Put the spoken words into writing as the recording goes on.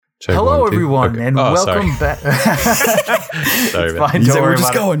Check Hello, 1, 2. everyone, Okay. and welcome back. Sorry, man. Fine, He's don't like, worry we're just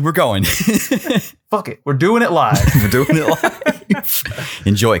about going. We're going. it. Fuck it, we're doing it live. We're doing it live.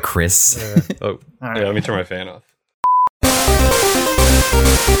 Enjoy, Chris. Oh, right. yeah, let me turn my fan off.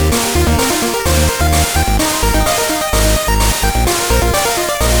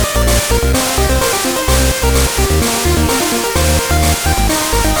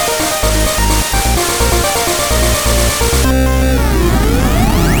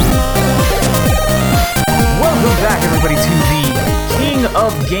 Welcome back, everybody, to the King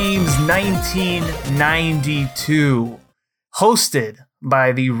of Games 1992, hosted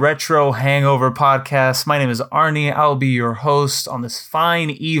by the Retro Hangover podcast. My name is Arnie. I'll be your host on this fine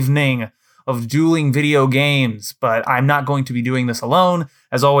evening of dueling video games, but I'm not going to be doing this alone.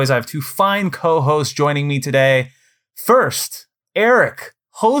 As always, I have two fine co-hosts joining me today. First, Eric,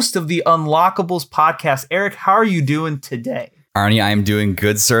 host of the Unlockables podcast. Eric, how are you doing today? Arnie, I am doing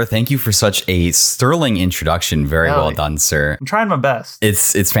good, sir. Thank you for such a sterling introduction. Very Hell well yeah. done, sir. I'm trying my best.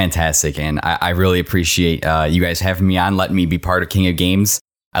 It's fantastic, and I really appreciate you guys having me on, letting me be part of King of Games.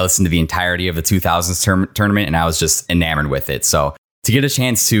 I listened to the entirety of the 2000s tournament, and I was just enamored with it. So to get a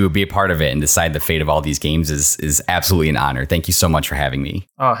chance to be a part of it and decide the fate of all these games is absolutely an honor. Thank you so much for having me.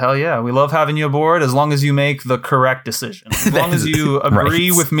 Oh, hell yeah. We love having you aboard as long as you make the correct decision. As long as you agree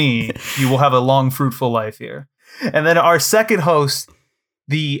right. with me, you will have a long, fruitful life here. And then our second host,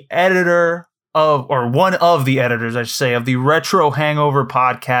 the editor of, or one of the editors, I should say, of the Retro Hangover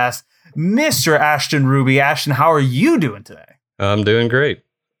podcast, Mr. Ashton Ruby. Ashton, how are you doing today? I'm doing great.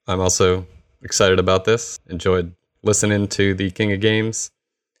 I'm also excited about this. Enjoyed listening to the King of Games.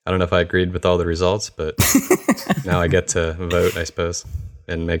 I don't know if I agreed with all the results, but now I get to vote, I suppose,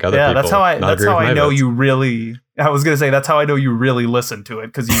 and make other people that's how I know votes. you really. I was gonna say that's how I know you really listen to it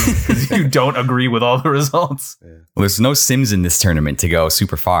because you don't agree with all the results. Yeah. Well, there's no Sims in this tournament to go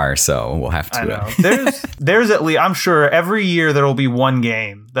super far, so we'll have I to. know. There's at least, I'm sure every year there will be one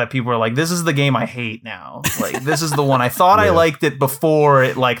game that people are like, this is the game I hate now. Like, this is the one I thought I Yeah. liked it before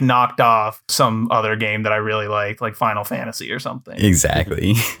it like knocked off some other game that I really liked, like Final Fantasy or something.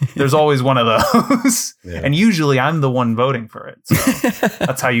 Exactly. There's always one of those. Yeah. And usually I'm the one voting for it. So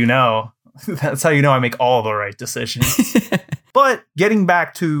that's how you know. That's how you know I make all the right decisions. But getting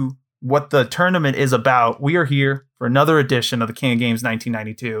back to what the tournament is about, we are here for another edition of the King of Games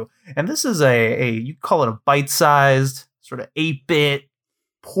 1992. And this is you call it a bite-sized, sort of 8-bit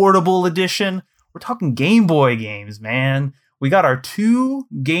portable edition. We're talking Game Boy games, man. We got our two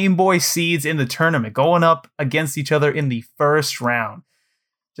Game Boy seeds in the tournament going up against each other in the first round.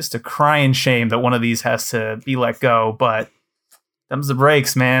 Just a crying shame that one of these has to be let go, but them's the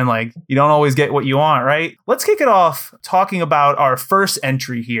breaks, man. Like, you don't always get what you want, right? Let's kick it off talking about our first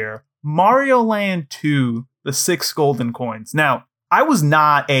entry here, Mario Land 2, the 6 golden coins. Now, I was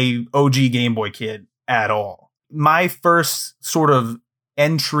not a OG Game Boy kid at all. My first sort of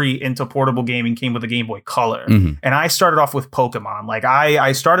entry into portable gaming came with a Game Boy Color. Mhm. And I started off with Pokemon. Like,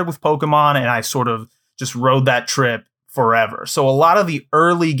 I started with Pokemon and I sort of just rode that trip forever. So a lot of the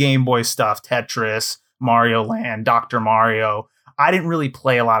early Game Boy stuff, Tetris, Mario Land, Dr. Mario, I didn't really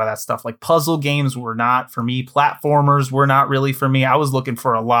play a lot of that stuff. Like, puzzle games were not for me. Platformers were not really for me. I was looking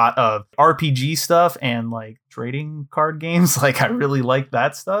for a lot of RPG stuff and like trading card games. Like, I really liked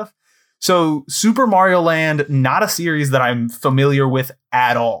that stuff. So Super Mario Land, not a series that I'm familiar with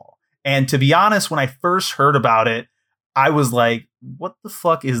at all. And to be honest, when I first heard about it, I was like, what the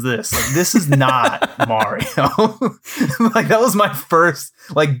fuck is this? Like, this is not Mario. Like, that was my first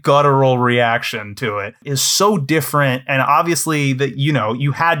like guttural reaction to it. Is so different. And obviously that, you know,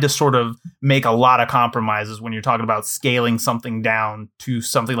 you had to sort of make a lot of compromises when you're talking about scaling something down to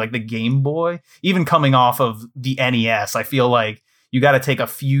something like the Game Boy. Even coming off of the NES, I feel like you got to take a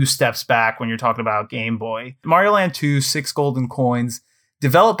few steps back when you're talking about Game Boy. Mario Land 2, 6 golden coins.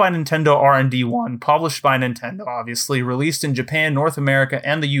 Developed by Nintendo R&D 1, published by Nintendo, obviously, released in Japan, North America,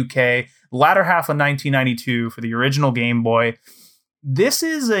 and the UK, latter half of 1992 for the original Game Boy. This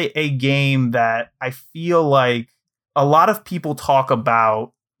is a game that I feel like a lot of people talk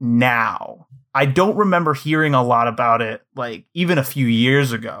about now. I don't remember hearing a lot about it, like, even a few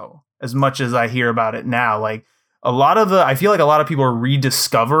years ago, as much as I hear about it now. Like, I feel like a lot of people are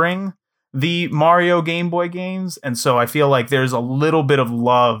rediscovering the Mario Game Boy games. And so I feel like there's a little bit of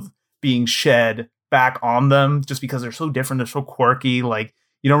love being shed back on them just because they're so different. They're so quirky. Like,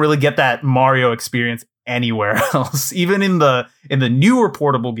 you don't really get that Mario experience anywhere else. Even in the newer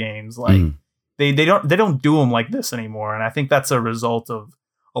portable games, like they don't do them like this anymore. And I think that's a result of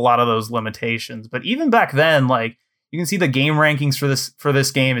a lot of those limitations. But even back then, like, You can see the game rankings for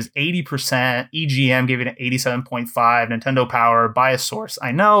this game is 80%. EGM gave it an 87.5. Nintendo Power, bias source,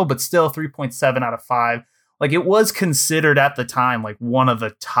 I know, but still 3.7 out of 5. Like, it was considered at the time like one of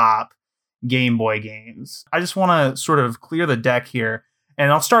the top Game Boy games. I just want to sort of clear the deck here,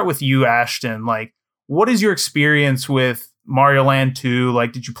 and I'll start with you, Ashton. Like, what is your experience with Mario Land 2?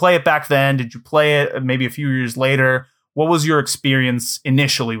 Like, did you play it back then? Did you play it maybe a few years later? What was your experience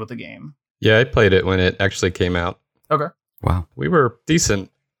initially with the game? Yeah, I played it when it actually came out. Okay. Wow. We were decent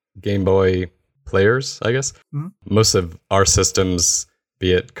Game Boy players, I guess. Mm-hmm. Most of our systems,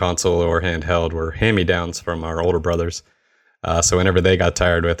 be it console or handheld, were hand-me-downs from our older brothers. So whenever they got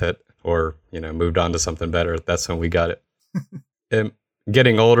tired with it or, moved on to something better, that's when we got it.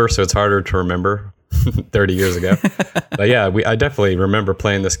 Getting older, so it's harder to remember 30 years ago. But yeah, I definitely remember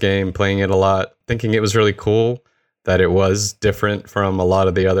playing this game, playing it a lot, thinking it was really cool, that it was different from a lot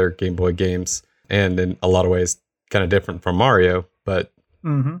of the other Game Boy games, and in a lot of ways kind of different from Mario, but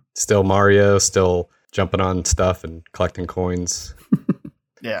still Mario, still jumping on stuff and collecting coins.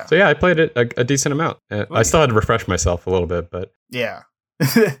 Yeah. So yeah, I played it a decent amount. I still had to refresh myself a little bit, but yeah.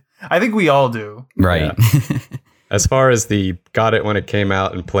 I think we all do. Right. Yeah. As far as got it when it came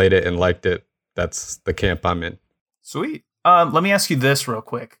out and played it and liked it, that's the camp I'm in. Sweet. Let me ask you this real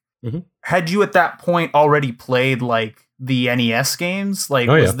quick. Mm-hmm. Had you at that point already played like the NES games? Like,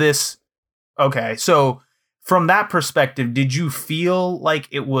 was this okay? So from that perspective, did you feel like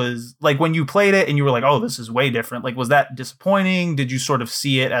it was like when you played it and you were like, oh, this is way different? Like, was that disappointing? Did you sort of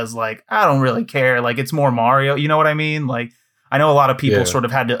see it as like, I don't really care, like it's more Mario? You know what I mean? Like, I know a lot of people sort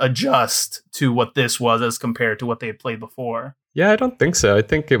of had to adjust to what this was as compared to what they had played before. Yeah, I don't think so. I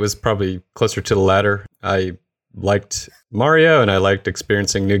think it was probably closer to the latter. I liked Mario and I liked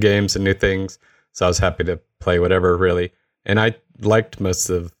experiencing new games and new things. So I was happy to play whatever, really. And I liked most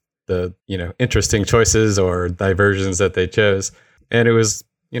of the, interesting choices or diversions that they chose. And it was,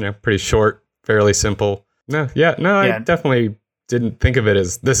 pretty short, fairly simple. I definitely didn't think of it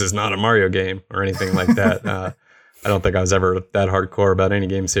as this is not a Mario game or anything like that. I don't think I was ever that hardcore about any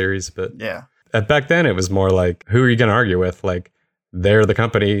game series, but yeah. Back then it was more like, who are you going to argue with? Like, they're the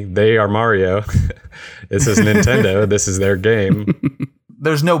company, they are Mario. This is Nintendo, this is their game.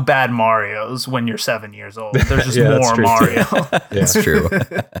 There's no bad Marios when you're 7 years old. There's just more Mario. That's true.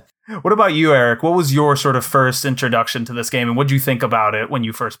 What about you, Eric? What was your sort of first introduction to this game, and what did you think about it when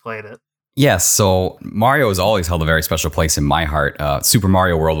you first played it? Yes, so Mario has always held a very special place in my heart. Super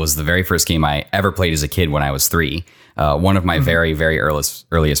Mario World was the very first game I ever played as a kid when I was 3. One of my very, very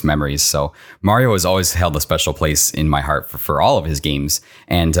earliest memories. So Mario has always held a special place in my heart for all of his games.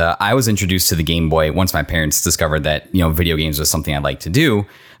 And I was introduced to the Game Boy once my parents discovered that, video games was something I'd like to do.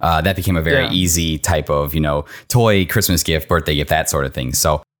 That became a very easy type of, toy, Christmas gift, birthday gift, that sort of thing.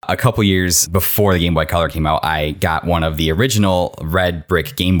 So a couple years before the Game Boy Color came out, I got one of the original red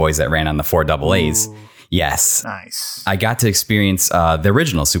brick Game Boys that ran on the 4 AA's. Ooh. Yes. Nice. I got to experience the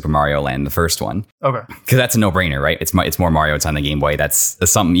original Super Mario Land, the first one. Okay. Because that's a no-brainer, right? It's more Mario. It's on the Game Boy. That's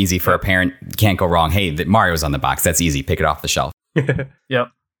something easy for a parent. Can't go wrong. Hey, Mario's on the box. That's easy. Pick it off the shelf.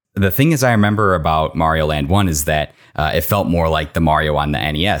 Yep. The thing is I remember about Mario Land 1 is that it felt more like the Mario on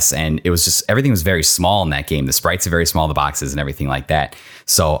the NES. And it was just, everything was very small in that game. The sprites are very small, the boxes and everything like that.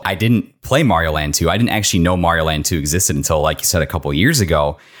 So I didn't play Mario Land 2. I didn't actually know Mario Land 2 existed until, like you said, a couple years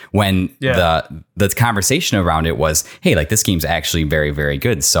ago, when the conversation around it was, hey, like this game's actually very, very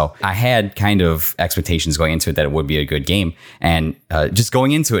good. So I had kind of expectations going into it that it would be a good game. And just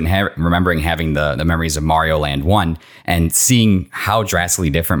going into it and remembering having the memories of Mario Land 1 and seeing how drastically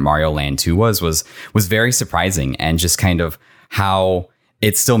different Mario Land 2 was very surprising, and just kind of how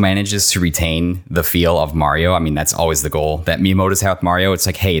it still manages to retain the feel of Mario. I mean, that's always the goal that Miyamoto's have with Mario. It's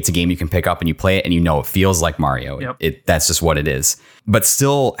like, hey, it's a game you can pick up and you play it and it feels like Mario. Yep. That's just what it is. But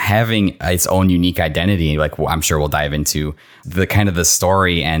still having its own unique identity, like I'm sure we'll dive into the kind of the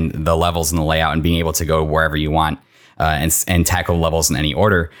story and the levels and the layout and being able to go wherever you want and tackle levels in any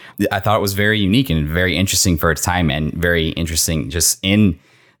order. I thought it was very unique and very interesting for its time, and very interesting just in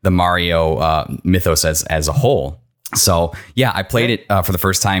the Mario mythos as a whole. So yeah, I played it for the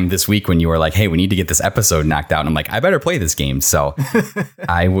first time this week when you were like, hey, we need to get this episode knocked out. And I'm like, I better play this game. So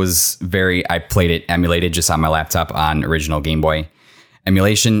I played it emulated just on my laptop on original Game Boy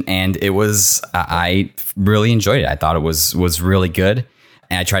emulation. And I really enjoyed it. I thought it was really good.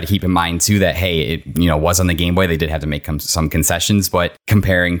 And I try to keep in mind too that, hey, it was on the Game Boy. They did have to make some concessions, but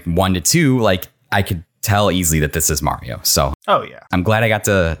comparing 1 to 2, like I could tell easily that this is Mario. So I'm glad I got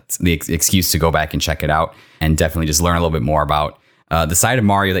the excuse to go back and check it out, and definitely just learn a little bit more about the side of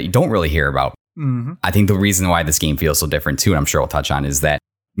Mario that you don't really hear about. Mm-hmm. I think the reason why this game feels so different too, and I'm sure we'll touch on, is that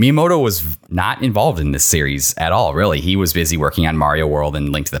Miyamoto was not involved in this series at all, really. He was busy working on Mario World and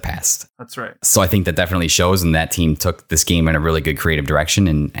Link to the Past. That's right. So I think that definitely shows, and that team took this game in a really good creative direction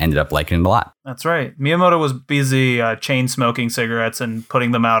and ended up liking it a lot. That's right. Miyamoto was busy chain smoking cigarettes and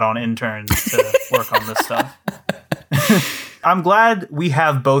putting them out on interns to work on this stuff. I'm glad we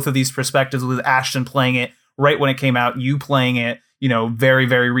have both of these perspectives, with Ashton playing it right when it came out, you playing it, very,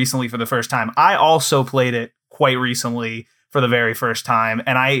 very recently for the first time. I also played it quite recently for the very first time,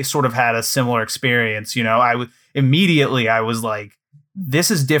 and I sort of had a similar experience. I was like, this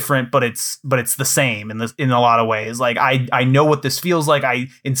is different, but it's the same in a lot of ways. Like I know what this feels like. I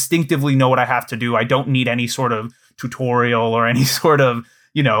instinctively know what I have to do. I don't need any sort of tutorial or any sort of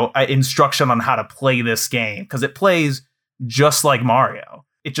instruction on how to play this game, because it plays just like Mario.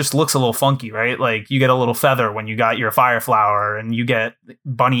 It just looks a little funky, right? Like you get a little feather when you got your fire flower, and you get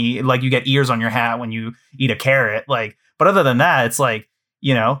bunny, like you get ears on your hat when you eat a carrot. Like, but other than that, it's like,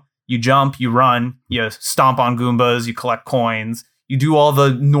 you jump, you run, you stomp on Goombas, you collect coins, you do all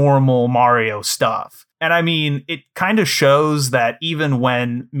the normal Mario stuff. And I mean, it kind of shows that even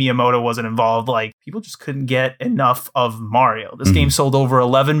when Miyamoto wasn't involved, like people just couldn't get enough of Mario. This game sold over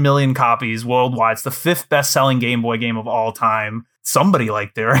 11 million copies worldwide. It's the 5th best-selling Game Boy game of all time. Somebody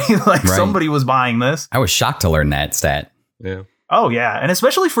liked it, right? Right. Somebody was buying this. I was shocked to learn that stat. Yeah. Oh, yeah. And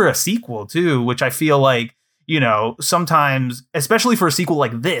especially for a sequel, too, which I feel like, sometimes, especially for a sequel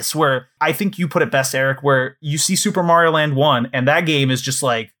like this, where I think you put it best, Eric, where you see Super Mario Land 1, and that game is just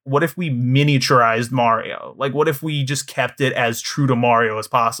like, what if we miniaturized Mario? Like, what if we just kept it as true to Mario as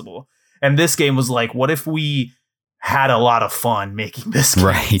possible? And this game was like, what if we had a lot of fun making this game?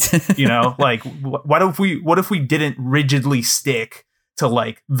 Right. Like, what if we didn't rigidly stick to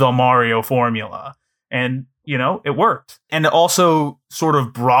like the Mario formula? And it worked. And it also sort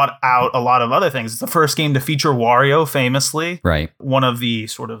of brought out a lot of other things. It's the first game to feature Wario, famously. Right. One of the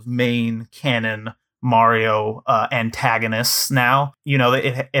sort of main canon Mario antagonists now.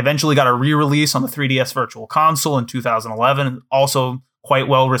 It eventually got a re-release on the 3DS Virtual Console in 2011. Also quite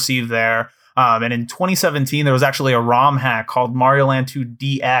well received there. And in 2017, there was actually a ROM hack called Mario Land 2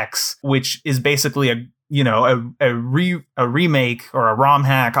 DX, which is basically a remake or a ROM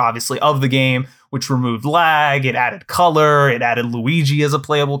hack, obviously, of the game, which removed lag, it added color, it added Luigi as a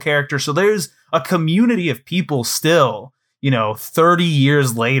playable character. So there's a community of people still, 30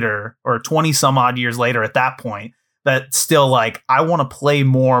 years later or 20 some odd years later at that point, that still like, I want to play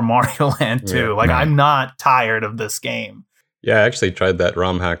more Mario Land 2. Yeah, like, right. I'm not tired of this game. Yeah, I actually tried that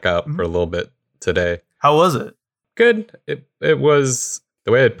ROM hack out for a little bit today. How was it? Good. It was,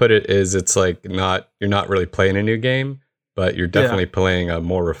 the way I'd put it is, it's like you're not really playing a new game, but you're definitely playing a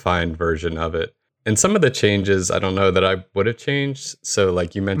more refined version of it. And some of the changes, I don't know that I would have changed. So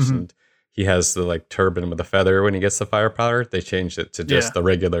like you mentioned, he has the like turban with a feather when he gets the firepower. They changed it to just the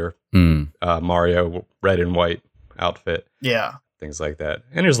regular Mario red and white outfit. Yeah. Things like that.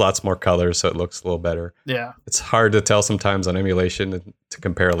 And there's lots more colors, so it looks a little better. Yeah. It's hard to tell sometimes on emulation to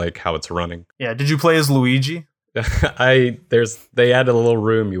compare like how it's running. Yeah. Did you play as Luigi? They added a little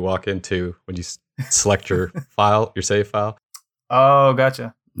room you walk into when you select your file, your save file. Oh,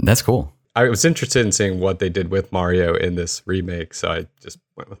 gotcha. That's cool. I was interested in seeing what they did with Mario in this remake, so I just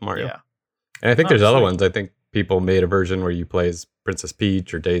went with Mario. Yeah. And I think there's other ones. I think people made a version where you play as Princess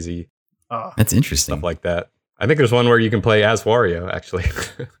Peach or Daisy. Oh, that's interesting. Stuff like that. I think there's one where you can play as Wario, actually.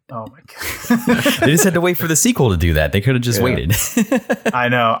 Oh my god! They just had to wait for the sequel to do that. They could have just waited. I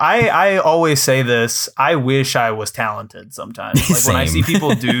know. I always say this. I wish I was talented sometimes. Like when I see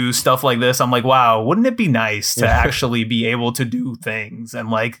people do stuff like this, I'm like, wow, wouldn't it be nice to actually be able to do things and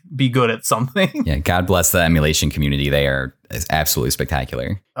like be good at something? Yeah, God bless the emulation community. They are absolutely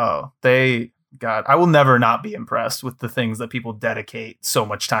spectacular. Oh, God, I will never not be impressed with the things that people dedicate so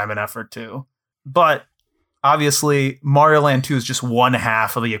much time and effort to. But obviously, Mario Land 2 is just one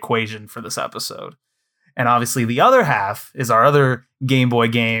half of the equation for this episode. And obviously, the other half is our other Game Boy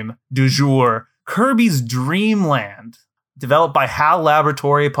game du jour, Kirby's Dream Land. Developed by HAL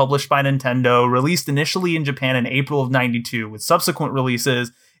Laboratory, published by Nintendo, released initially in Japan in April of 92, with subsequent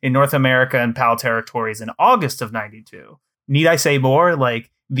releases in North America and PAL territories in August of 92. Need I say more? Like,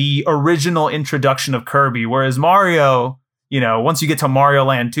 the original introduction of Kirby, whereas Mario, once you get to Mario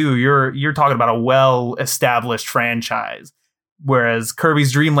Land 2, you're talking about a well-established franchise. Whereas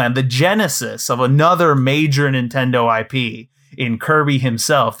Kirby's Dream Land, the genesis of another major Nintendo IP in Kirby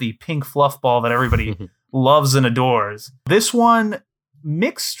himself, the pink fluff ball that everybody loves and adores. This one,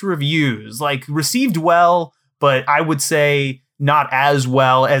 mixed reviews, like received well, but I would say not as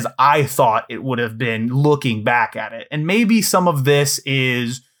well as I thought it would have been looking back at it. And maybe some of this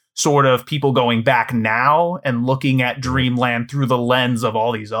is sort of people going back now and looking at Dreamland through the lens of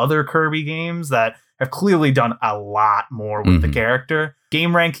all these other Kirby games that have clearly done a lot more with the character.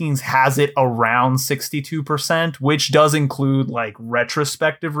 Game Rankings has it around 62%, which does include like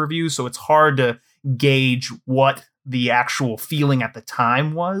retrospective reviews. So it's hard to gauge what the actual feeling at the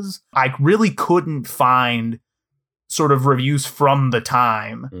time was. I really couldn't find sort of reviews from the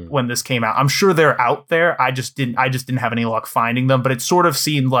time when this came out. I'm sure they're out there. I just didn't have any luck finding them, but it sort of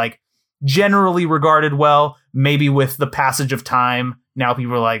seemed like generally regarded well. Maybe with the passage of time, now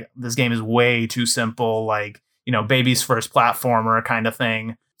people are like, this game is way too simple, like, you know, baby's first platformer kind of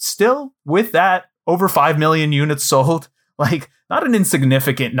thing. Still, with that, over 5 million units sold, like not an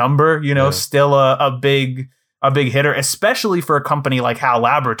insignificant number, you know, still a big hitter, especially for a company like HAL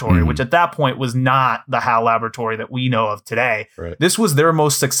Laboratory, which at that point was not the HAL Laboratory that we know of today. Right. This was their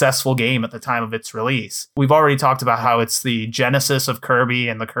most successful game at the time of its release. We've already talked about how it's the genesis of Kirby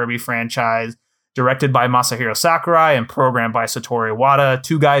and the Kirby franchise, directed by Masahiro Sakurai and programmed by Satoru Iwata,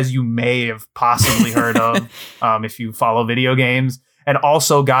 two guys you may have possibly heard of if you follow video games, and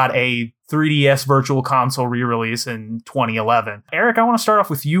also got a 3DS Virtual Console re-release in 2011. Eric, I want to start off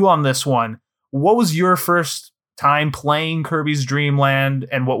with you on this one. What was your first time playing Kirby's Dream Land,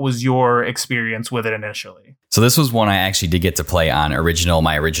 and what was your experience with it initially? So this was one I actually did get to play on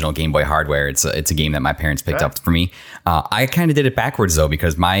my original Game Boy hardware. It's a game that my parents picked up for me. I kind of did it backwards though,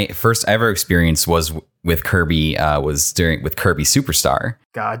 because my first ever experience was with Kirby with Kirby Superstar.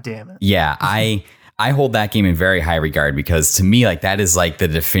 God damn it. Yeah, I hold that game in very high regard, because to me, like, that is like the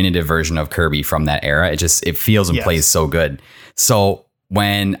definitive version of Kirby from that era. It feels and plays so good. So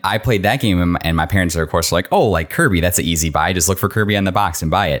when I played that game, and my parents are, of course, like, oh, like Kirby, that's an easy buy. Just look for Kirby on the box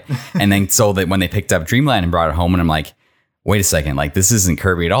and buy it. And then so that when they picked up Dreamland and brought it home, and I'm like, wait a second, like, this isn't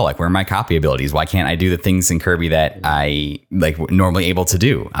Kirby at all. Like, where are my copy abilities? Why can't I do the things in Kirby that I like normally able to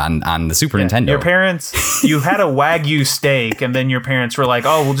do on the Super Nintendo? Your parents, you had a Wagyu steak, and then your parents were like,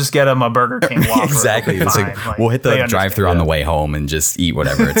 oh, we'll just get them a Burger King Whopper. Exactly. It's like, we'll hit the drive-thru on the way home and just eat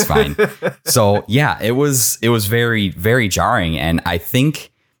whatever. It's fine. So yeah, it was very, very jarring. And I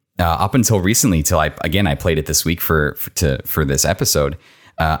think up until recently, I played it this week for this episode.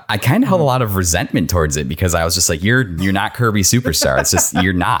 I kind of held a lot of resentment towards it, because I was just like, you're not Kirby Superstar. It's just,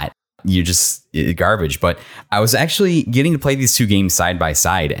 you're not. You're just garbage. But I was actually getting to play these two games side by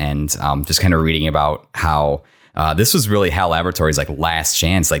side, and just kind of reading about how this was really HAL Laboratory's like last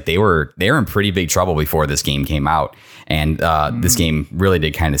chance. Like they were in pretty big trouble before this game came out, and this game really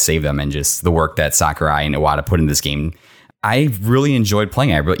did kind of save them. And just the work that Sakurai and Iwata put in this game, I really enjoyed playing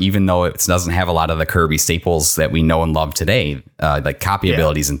it, even though it doesn't have a lot of the Kirby staples that we know and love today, like copy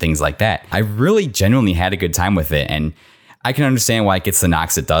abilities and things like that. I really genuinely had a good time with it, and I can understand why it gets the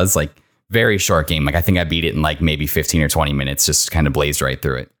knocks it does. Like, very short game. Like, I think I beat it in like maybe 15 or 20 minutes, just kind of blazed right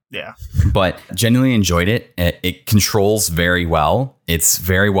through it. Yeah. But genuinely enjoyed it. It controls very well. It's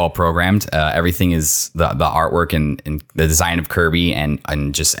very well programmed. Everything is the artwork and the design of Kirby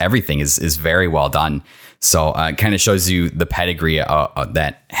and just everything is very well done. So it kind of shows you the pedigree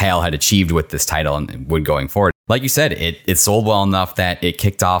that HAL had achieved with this title and would going forward. Like you said, it sold well enough that it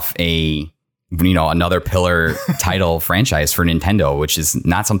kicked off another pillar title franchise for Nintendo, which is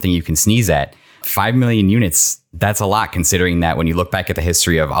not something you can sneeze at. 5 million units, that's a lot, considering that when you look back at the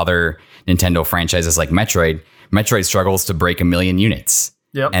history of other Nintendo franchises like Metroid struggles to break 1 million units.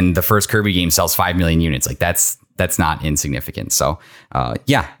 Yep. And the first Kirby game sells 5 million units. Like, that's not insignificant. So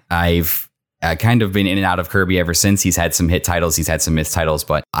I've kind of been in and out of Kirby ever since. He's had some hit titles, he's had some missed titles,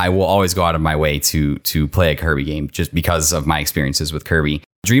 but I will always go out of my way to play a Kirby game just because of my experiences with Kirby,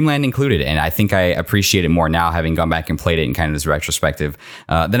 Dreamland included. And I think I appreciate it more now, having gone back and played it in kind of this retrospective,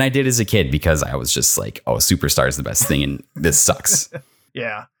 than I did as a kid, because I was just like, oh, Superstar is the best thing and this sucks.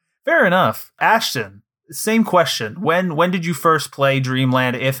 Yeah, fair enough. Ashton, same question. When did you first play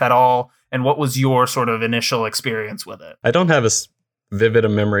Dreamland, if at all? And what was your sort of initial experience with it? I don't have as vivid a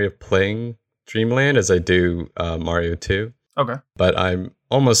memory of playing Dreamland as I do Mario 2. Okay. But I'm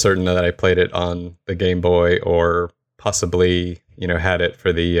almost certain that I played it on the Game Boy, or possibly, had it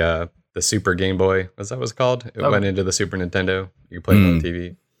for the Super Game Boy, as that was called. It went into the Super Nintendo. You could play it on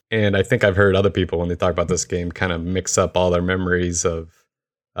TV. And I think I've heard other people, when they talk about this game, kind of mix up all their memories of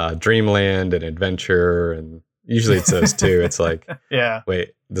Dreamland and Adventure. And usually it's those two. It's like, yeah,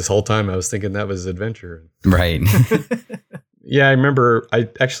 wait, this whole time I was thinking that was Adventure. Right. Yeah, I remember. I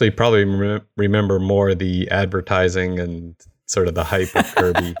actually probably remember more the advertising and sort of the hype of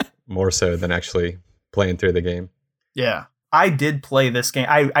Kirby more so than actually playing through the game. Yeah, I did play this game.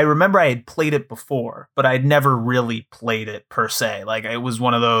 I remember I had played it before, but I'd never really played it per se. Like, it was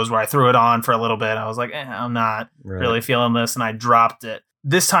one of those where I threw it on for a little bit. I was like, I'm not really feeling this, and I dropped it.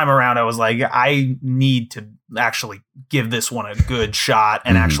 this time around, I was like, I need to actually give this one a good shot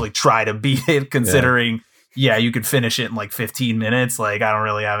and actually try to beat it, considering, you could finish it in like 15 minutes. Like, I don't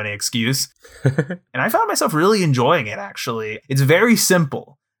really have any excuse. And I found myself really enjoying it, actually. It's very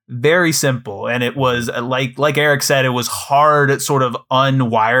simple. Very simple. And it was like Eric said, it was hard at sort of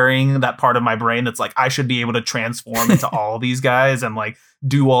unwiring that part of my brain that's like, I should be able to transform into all these guys and like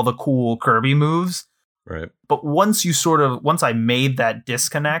do all the cool Kirby moves. Right. But once I made that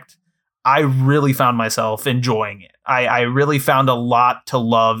disconnect, I really found myself enjoying it. I really found a lot to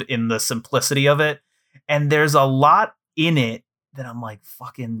love in the simplicity of it. And there's a lot in it that I'm like,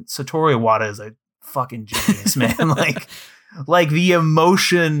 fucking Satoru Iwata is a fucking genius, man. Like the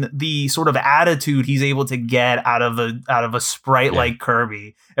emotion, the sort of attitude he's able to get out of a sprite like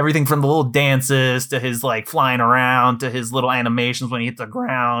Kirby. Everything from the little dances to his like flying around to his little animations when he hits the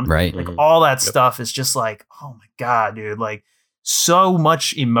ground. Right. Like all that stuff is just like, oh my God, dude. Like so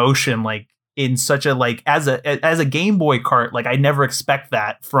much emotion, like in such a, like as a Game Boy cart, like I never expect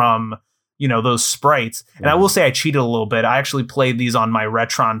that from, those sprites. And I will say I cheated a little bit. I actually played these on my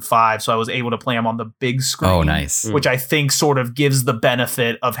Retron 5, so I was able to play them on the big screen. Oh, nice. Which I think sort of gives the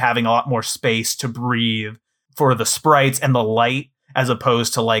benefit of having a lot more space to breathe for the sprites and the light, as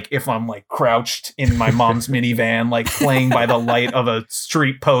opposed to like if I'm like crouched in my mom's minivan, like playing by the light of a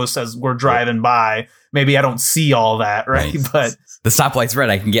street post as we're driving by. Maybe I don't see all that, right? But the stoplight's red.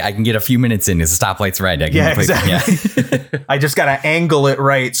 I can get a few minutes in. Is the stoplight's red? Exactly. I just gotta angle it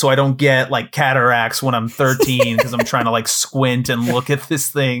right so I don't get like cataracts when I'm 13 because I'm trying to like squint and look at this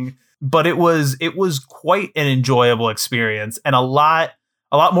thing. But it was quite an enjoyable experience, and a lot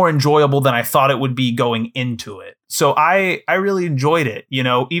more enjoyable than I thought it would be going into it. So I really enjoyed it,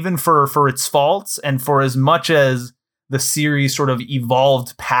 even for its faults and for as much as the series sort of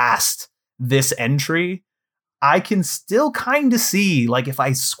evolved past this entry. I can still kind of see, like, if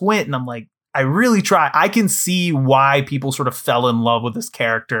I squint and I'm like, I really try, I can see why people sort of fell in love with this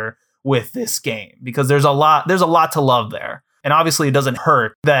character with this game, because there's a lot to love there. And obviously it doesn't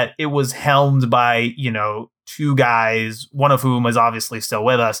hurt that it was helmed by, two guys, one of whom is obviously still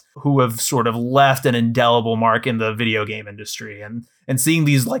with us, who have sort of left an indelible mark in the video game industry. And seeing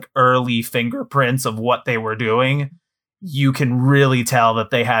these like early fingerprints of what they were doing, you can really tell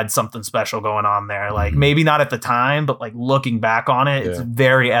that they had something special going on there. Like maybe not at the time, but like looking back on it, it's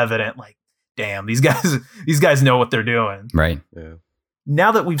very evident. Like, damn, these guys know what they're doing. Right. Yeah.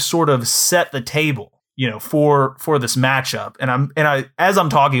 Now that we've sort of set the table, for this matchup, and as I'm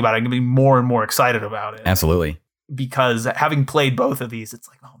talking about it, I'm gonna be more and more excited about it. Absolutely. Because having played both of these, it's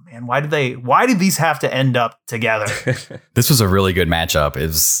like, oh man, why did these have to end up together? This was a really good matchup. It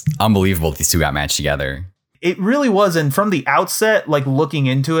was unbelievable these two got matched together. It really was. And from the outset, like looking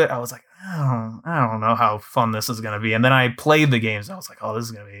into it, I was like, I don't know how fun this is going to be. And then I played the games and I was like, oh, this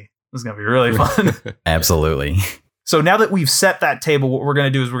is going to be really fun. Absolutely. So now that we've set that table, what we're going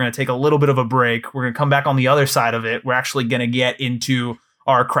to do is we're going to take a little bit of a break. We're going to come back on the other side of it. We're actually going to get into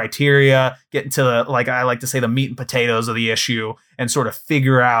our criteria, get into the, like I like to say, the meat and potatoes of the issue, and sort of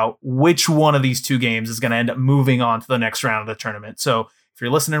figure out which one of these two games is going to end up moving on to the next round of the tournament. So if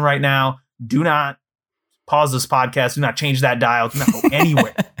you're listening right now, do not pause this podcast. Do not change that dial. Do not go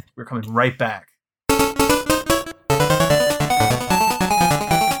anywhere. We're coming right back.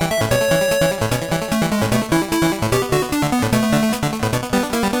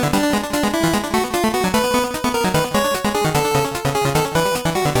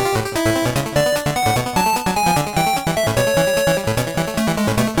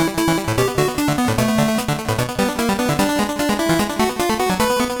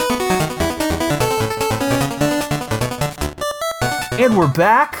 And we're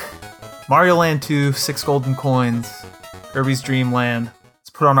back. Mario Land 2, 6 golden coins. Kirby's Dream Land.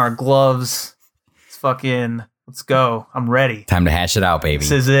 Let's put on our gloves. Let's go. I'm ready. Time to hash it out, baby.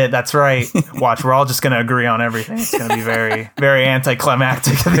 This is it. That's right. Watch, we're all just going to agree on everything. It's going to be very, very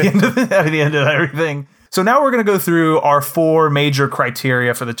anticlimactic at the end of everything. So now we're going to go through our 4 major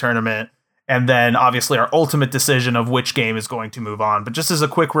criteria for the tournament. And then obviously our ultimate decision of which game is going to move on. But just as a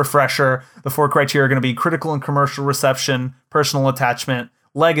quick refresher, the 4 criteria are going to be critical and commercial reception, personal attachment,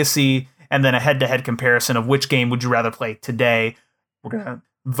 legacy, and then a head-to-head comparison of which game would you rather play today. We're going to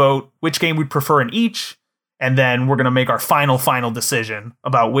vote which game we'd prefer in each. And then we're going to make our final decision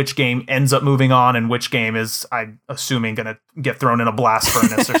about which game ends up moving on and which game is, I'm assuming, going to get thrown in a blast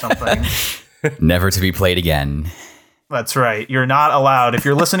furnace or something. Never to be played again. That's right. You're not allowed. If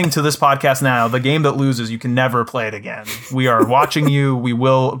you're listening to this podcast now, the game that loses, you can never play it again. We are watching you. We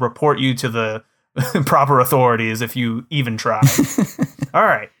will report you to the proper authorities if you even try. All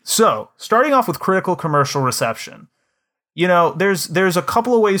right. So starting off with critical commercial reception. There's a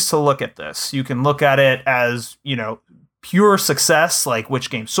couple of ways to look at this. You can look at it as, pure success, like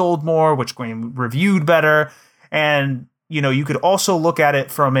which game sold more, which game reviewed better. And, you could also look at it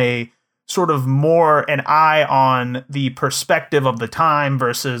from a sort of more an eye on the perspective of the time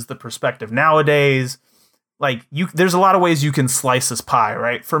versus the perspective nowadays. Like there's a lot of ways you can slice this pie,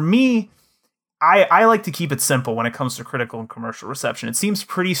 right? For me, I like to keep it simple when it comes to critical and commercial reception. It seems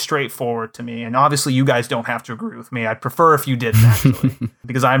pretty straightforward to me. And obviously you guys don't have to agree with me. I'd prefer if you didn't, actually,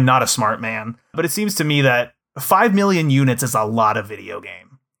 because I'm not a smart man. But it seems to me that 5 million units is a lot of video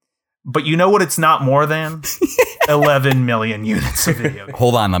game. But you know what it's not more than? 11 million units of video game.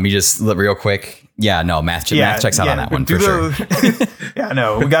 Hold on, let me just real quick. Yeah, no, math checks out on that one for sure. Yeah,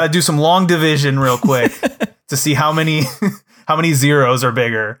 no, we got to do some long division real quick to see how many zeros are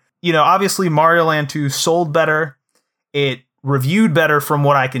bigger. Obviously Mario Land 2 sold better. It reviewed better from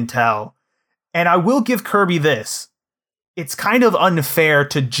what I can tell. And I will give Kirby this. It's kind of unfair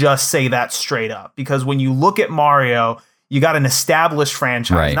to just say that straight up, because when you look at Mario, you got an established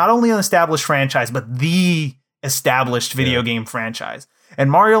franchise, right? Not only an established franchise, but the established video game franchise.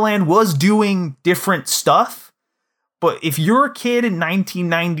 And Mario Land was doing different stuff. But if you're a kid in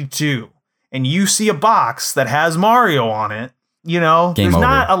 1992 and you see a box that has Mario on it, there's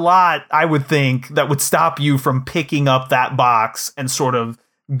not a lot, I would think, that would stop you from picking up that box and sort of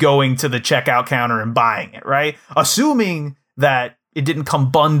going to the checkout counter and buying it, right? Assuming that it didn't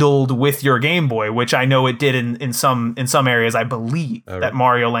come bundled with your Game Boy, which I know it did in some areas, I believe, that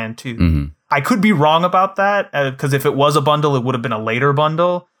Mario Land 2. Mm-hmm. I could be wrong about that, because if it was a bundle, it would have been a later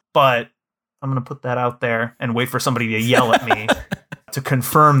bundle. But I'm going to put that out there and wait for somebody to yell at me to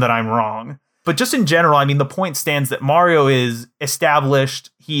confirm that I'm wrong. But just in general, I mean, the point stands that Mario is established.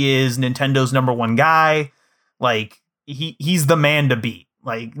 He is Nintendo's number one guy. Like, he's the man to beat.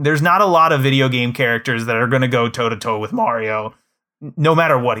 Like, there's not a lot of video game characters that are going to go toe-to-toe with Mario, no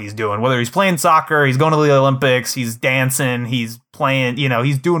matter what he's doing. Whether he's playing soccer, he's going to the Olympics, he's dancing, he's playing,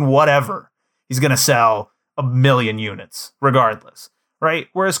 he's doing whatever. He's going to sell 1 million units, regardless, right?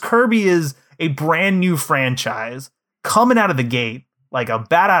 Whereas Kirby is a brand new franchise coming out of the gate like a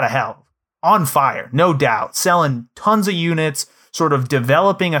bat out of hell. On fire, no doubt, selling tons of units, sort of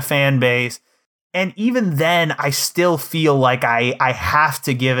developing a fan base. And even then, I still feel like I have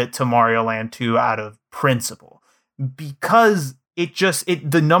to give it to Mario Land 2 out of principle, because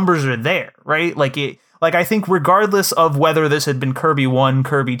the numbers are there, right? Like I think regardless of whether this had been Kirby 1,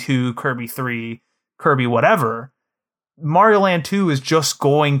 Kirby 2, Kirby 3, Kirby whatever, Mario Land 2 is just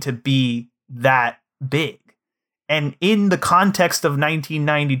going to be that big. And in the context of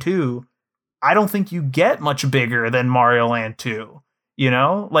 1992, I don't think you get much bigger than Mario Land 2,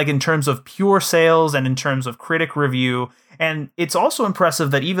 like in terms of pure sales and in terms of critic review. And it's also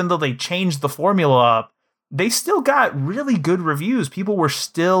impressive that even though they changed the formula up, they still got really good reviews. People were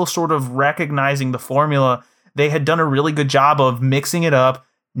still sort of recognizing the formula. They had done a really good job of mixing it up,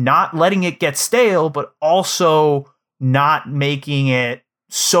 not letting it get stale, but also not making it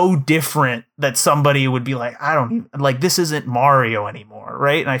so different that somebody would be like, this isn't Mario anymore,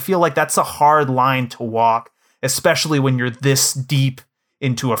 right? And I feel like that's a hard line to walk, especially when you're this deep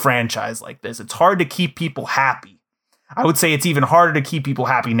into a franchise like this. It's hard to keep people happy. I would say it's even harder to keep people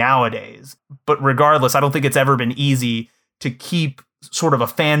happy nowadays. But regardless, I don't think it's ever been easy to keep sort of a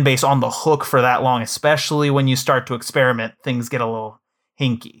fan base on the hook for that long, especially when you start to experiment, things get a little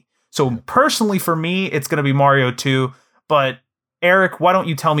hinky. So personally, for me, it's going to be Mario 2, but Eric, why don't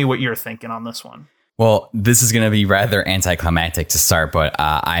you tell me what you're thinking on this one? Well, this is going to be rather anticlimactic to start, but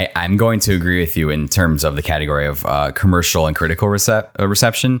I'm going to agree with you in terms of the category of commercial and critical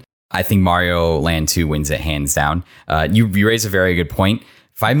reception. I think Mario Land 2 wins it hands down. You raise a very good point.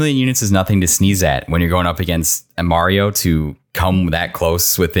 5 million units is nothing to sneeze at when you're going up against a Mario to come that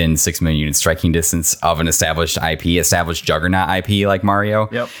close within 6 million units striking distance of an established IP, established juggernaut IP like Mario,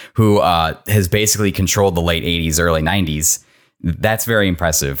 who has basically controlled the late 80s, early 90s. That's very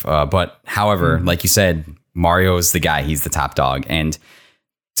impressive. But however, like you said, Mario is the guy. He's the top dog. And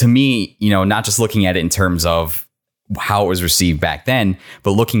to me, not just looking at it in terms of how it was received back then,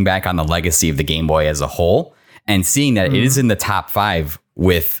 but looking back on the legacy of the Game Boy as a whole and seeing that it is in the top 5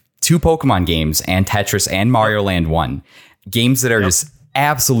 with 2 Pokemon games and Tetris and Mario Land 1, games that are just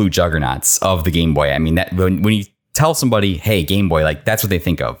absolute juggernauts of the Game Boy. I mean, that when you tell somebody, hey, Game Boy, like that's what they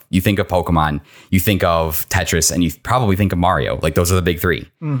think of. You think of Pokemon, you think of Tetris, and you probably think of Mario. Like those are the big 3.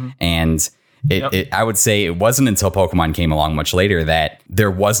 Mm-hmm. And I would say it wasn't until Pokemon came along much later that there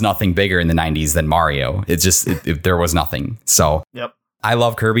was nothing bigger in the 90s than Mario. It's just, there was nothing. So I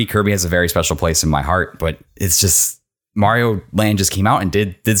love Kirby. Kirby has a very special place in my heart, but it's just Mario Land just came out and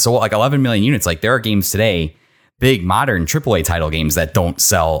did sold like 11 million units. Like there are games today big modern AAA title games that don't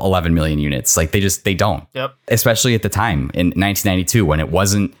sell 11 million units. Like they don't. Yep. Especially at the time in 1992 when it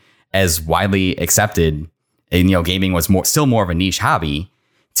wasn't as widely accepted, and gaming was still more of a niche hobby,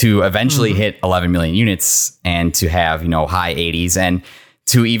 to eventually hit 11 million units and to have high 80s, and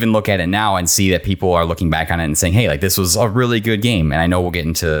to even look at it now and see that people are looking back on it and saying, hey, like this was a really good game. And I know we'll get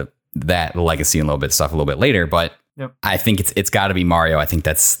into that legacy and a little bit of stuff a little bit later, but I think it's got to be Mario. I think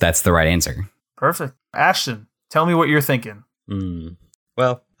that's the right answer. Perfect. Ashton, tell me what you're thinking.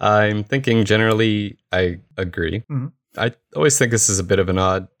 Well, I'm thinking generally I agree. I always think this is a bit of an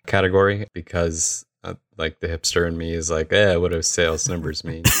odd category because like the hipster in me is like, what do sales numbers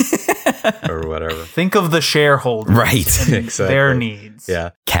mean? Or whatever. Think of the shareholders. Right. Exactly. Their needs.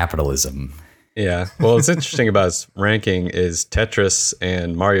 Yeah. Capitalism. Yeah. Well, what's interesting about its ranking is Tetris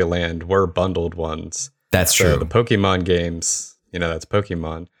and Mario Land were bundled ones. That's so true. The Pokemon games, that's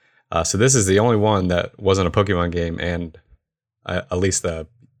Pokemon. So this is the only one that wasn't a Pokemon game, and at least a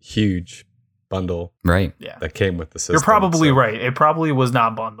huge bundle that came with the system. You're probably right. It probably was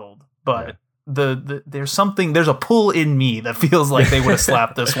not bundled, but there's a pull in me that feels like they would have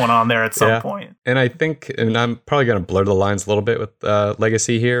slapped this one on there at some point. And I think, and I'm probably going to blur the lines a little bit with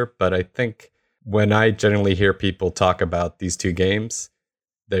Legacy here, but I think when I generally hear people talk about these two games,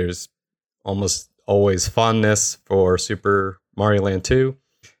 there's almost always fondness for Super Mario Land 2,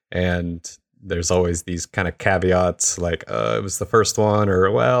 and there's always these kind of caveats like it was the first one, or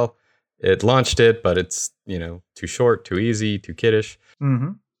well, it launched it, but it's too short, too easy, too kiddish.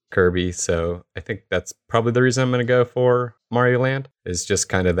 Kirby. So I think that's probably the reason I'm going to go for Mario Land, is just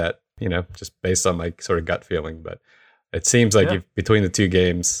kind of that, just based on my sort of gut feeling. But it seems like between the two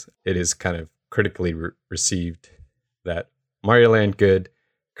games, it is kind of critically received that Mario Land good,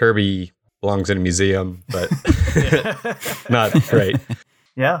 Kirby belongs in a museum, but not great.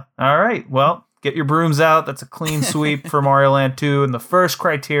 Yeah. All right. Well, get your brooms out. That's a clean sweep for Mario Land 2. And the first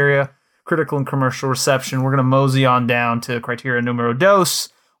criteria, critical and commercial reception, we're going to mosey on down to criteria numero dos,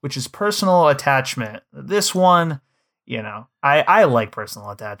 which is personal attachment. This one, I like personal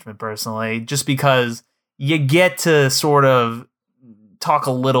attachment personally, just because you get to sort of talk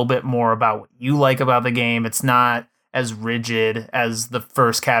a little bit more about what you like about the game. It's not as rigid as the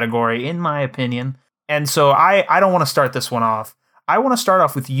first category, in my opinion. And so I don't want to start this one off. I want to start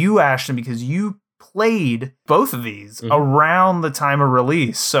off with you, Ashton, because you played both of these around the time of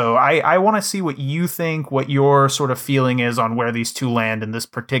release. So I want to see what you think, what your sort of feeling is on where these two land in this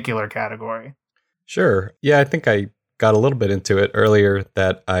particular category. Sure. Yeah, I think I got a little bit into it earlier,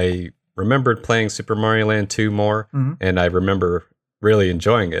 that I remembered playing Super Mario Land 2 more, and I remember really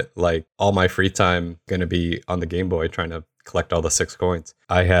enjoying it. Like all my free time going to be on the Game Boy trying to collect all the 6 coins.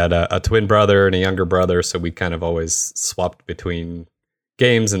 I had a twin brother and a younger brother, so we kind of always swapped between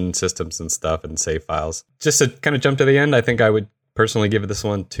games and systems and stuff and save files. Just to kind of jump to the end, I think I would personally give this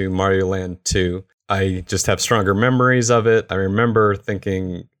one to Mario Land 2. I just have stronger memories of it. I remember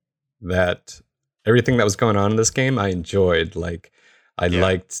thinking that everything that was going on in this game, I enjoyed. Like, I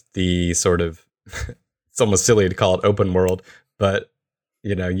liked the sort of, it's almost silly to call it open world, but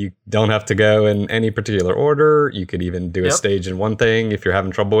you don't have to go in any particular order. You could even do a stage in one thing. If you're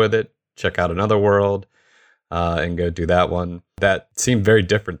having trouble with it, check out another world and go do that one. That seemed very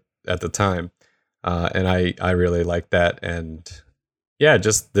different at the time. And I really liked that. And yeah,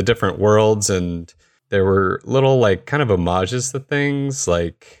 just the different worlds. And there were little like kind of homages to things,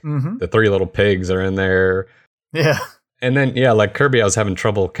 like the 3 little pigs are in there. Yeah. And then, like Kirby, I was having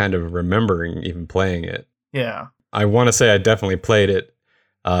trouble kind of remembering even playing it. Yeah. I want to say I definitely played it.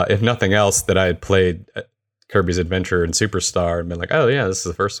 If nothing else, that I had played Kirby's Adventure and Superstar and been like, oh yeah, this is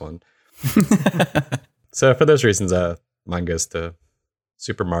the first one. So for those reasons, mine goes to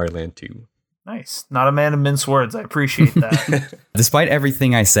Super Mario Land 2. Nice. Not a man of mince words. I appreciate that. Despite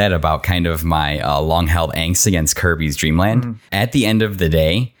everything I said about kind of my long-held angst against Kirby's Dream Land, at the end of the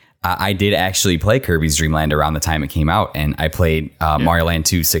day, I did actually play Kirby's Dream Land around the time it came out, and I played Mario Land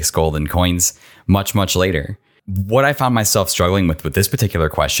 2 6 golden coins much, much later. What I found myself struggling with this particular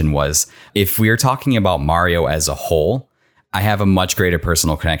question was, if we're talking about Mario as a whole, I have a much greater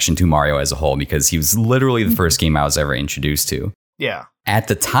personal connection to Mario as a whole because he was literally the first game I was ever introduced to. Yeah. At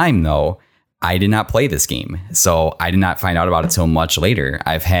the time, though, I did not play this game, so I did not find out about it till much later.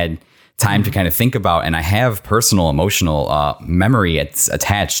 I've had time to kind of think about, and I have personal emotional memory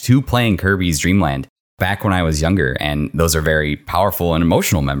attached to playing Kirby's Dream Land back when I was younger, and those are very powerful and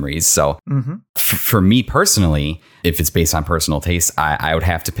emotional memories. So for me personally, if it's based on personal taste, I would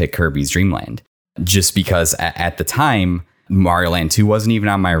have to pick Kirby's Dream Land, just because at the time, Mario Land 2 wasn't even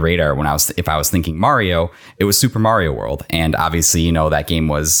on my radar if I was thinking Mario, it was Super Mario World. And obviously, that game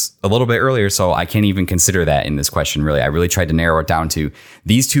was a little bit earlier, so I can't even consider that in this question, really. I really tried to narrow it down to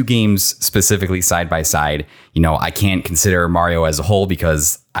these two games specifically side by side. I can't consider Mario as a whole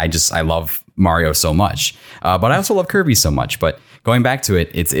because I love Mario so much. But I also love Kirby so much. But going back to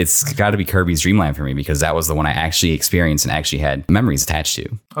it, it's got to be Kirby's Dream Land for me because that was the one I actually experienced and actually had memories attached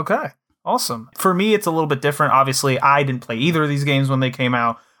to. Okay. Awesome. For me, it's a little bit different. Obviously, I didn't play either of these games when they came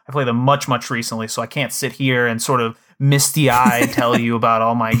out. I played them much, much recently, so I can't sit here and sort of misty-eyed tell you about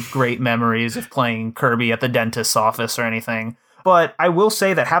all my great memories of playing Kirby at the dentist's office or anything. But I will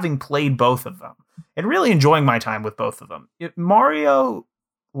say that having played both of them and really enjoying my time with both of them, Mario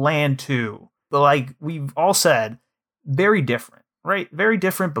Land 2, like we've all said, very different. Right? Very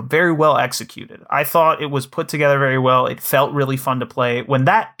different, but very well executed. I thought it was put together very well. It felt really fun to play. When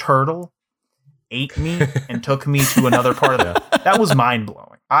that turtle ate me and took me to another part of that was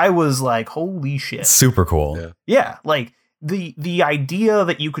mind-blowing. I was like, holy shit. Super cool. Yeah. Like the idea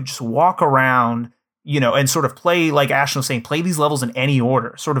that you could just walk around, and sort of play, like Ashton was saying, play these levels in any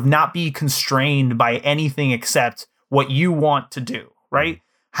order, sort of not be constrained by anything except what you want to do, right?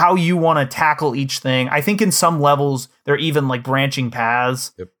 How you want to tackle each thing. I think in some levels, they're even like branching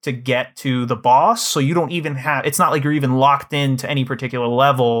paths to get to the boss. So you don't even it's not like you're even locked into any particular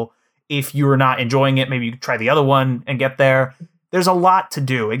level. If you're not enjoying it, maybe you could try the other one and get there. There's a lot to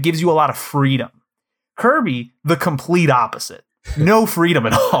do. It gives you a lot of freedom. Kirby, the complete opposite. No freedom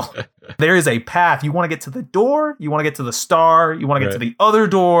at all. There is a path. You want to get to the door. You want to get to the star. You want to get to the other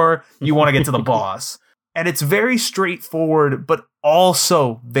door. You want to get to the boss. And it's very straightforward, but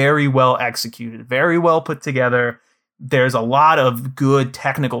also very well executed, very well put together. There's a lot of good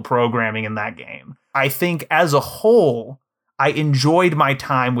technical programming in that game. I think as a whole, I enjoyed my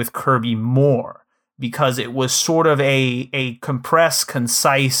time with Kirby more because it was sort of a compressed,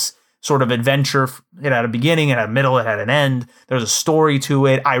 concise sort of adventure. It had a beginning, it had a middle, it had an end. There's a story to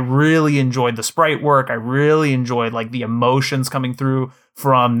it. I really enjoyed the sprite work. I really enjoyed like the emotions coming through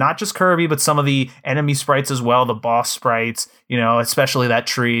from not just Kirby, but some of the enemy sprites as well, the boss sprites, especially that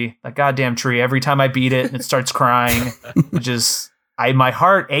tree, that goddamn tree. Every time I beat it, it starts crying, my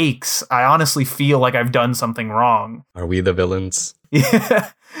heart aches. I honestly feel like I've done something wrong. Are we the villains?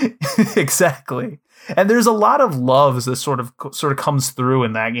 Yeah, exactly. And there's a lot of loves that sort of comes through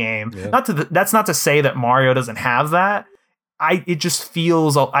in that game. Yeah. That's not to say that Mario doesn't have that. I just feel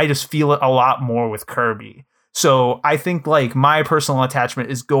it a lot more with Kirby. So I think like my personal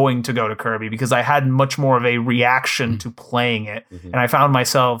attachment is going to go to Kirby because I had much more of a reaction to playing it. Mm-hmm. And I found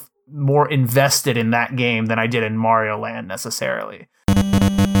myself more invested in that game than I did in Mario Land necessarily.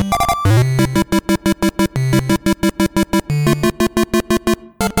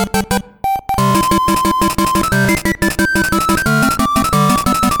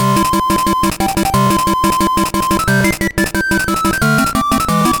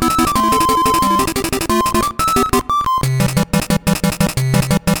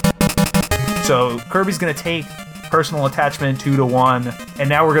 So Kirby's going to take personal attachment 2-1, and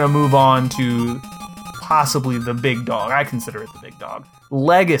now we're going to move on to possibly the big dog. I consider it the big dog.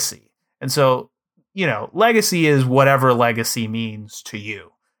 Legacy. And so, legacy is whatever legacy means to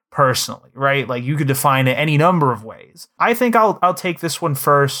you personally, right? Like you could define it any number of ways. I think I'll take this one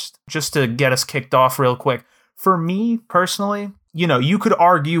first just to get us kicked off real quick. For me personally, you could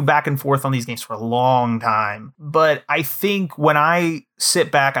argue back and forth on these games for a long time, but I think when I sit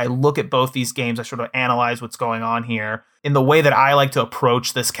back, I look at both these games, I sort of analyze what's going on here in the way that I like to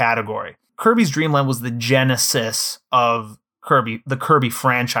approach this category. Kirby's Dream Land was the genesis of the Kirby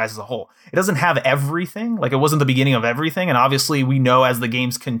franchise as a whole. It doesn't have everything, like it wasn't the beginning of everything, and obviously we know as the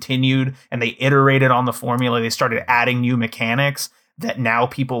games continued and they iterated on the formula, they started adding new mechanics that now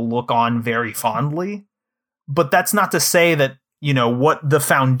people look on very fondly. But that's not to say that what the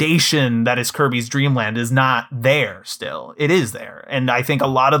foundation that is Kirby's Dream Land is not there still. It is there. And I think a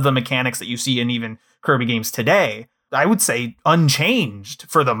lot of the mechanics that you see in even Kirby games today, I would say unchanged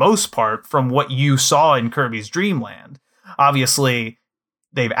for the most part from what you saw in Kirby's Dream Land. Obviously,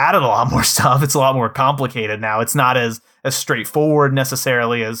 they've added a lot more stuff. It's a lot more complicated now. It's not as straightforward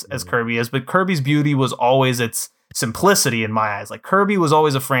necessarily as Kirby is, but Kirby's beauty was always its simplicity in my eyes. Like Kirby was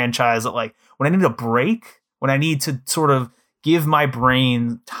always a franchise that like when I need a break, when I need to sort of give my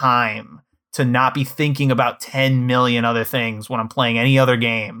brain time to not be thinking about 10 million other things when I'm playing any other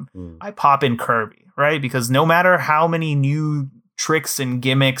game, I pop in Kirby, right? Because no matter how many new tricks and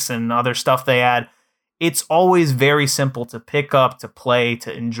gimmicks and other stuff they add, it's always very simple to pick up, to play,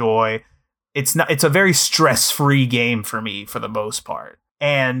 to enjoy. It's a very stress-free game for me for the most part.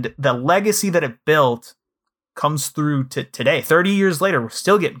 And the legacy that it built comes through to today. 30 years later, we're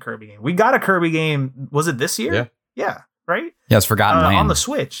still getting Kirby game. We got a Kirby game. Was it this year? Yeah. Yeah. Right? Yeah, it's Forgotten Land. On the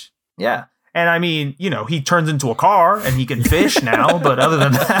Switch. Yeah. And I mean, he turns into a car and he can fish now. But other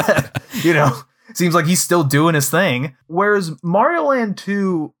than that, seems like he's still doing his thing. Whereas Mario Land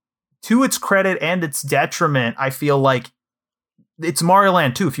 2, to its credit and its detriment, I feel like it's Mario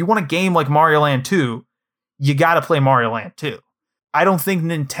Land 2. If you want a game like Mario Land 2, you got to play Mario Land 2. I don't think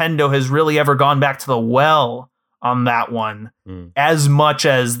Nintendo has really ever gone back to the well on that one as much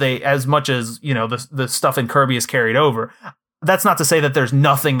as the stuff in Kirby is carried over. That's not to say that there's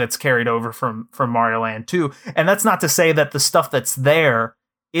nothing that's carried over from Mario Land 2, and that's not to say that the stuff that's there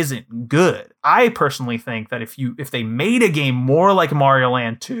isn't good. I personally think that if they made a game more like Mario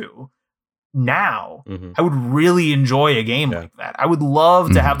Land 2 now, I would really enjoy a game like that. I would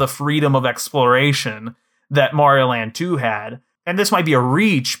love to have the freedom of exploration that Mario Land 2 had. And this might be a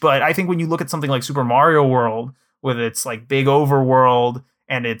reach, but I think when you look at something like Super Mario World with its like big overworld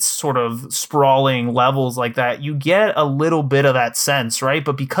and its sort of sprawling levels like that, you get a little bit of that sense, right?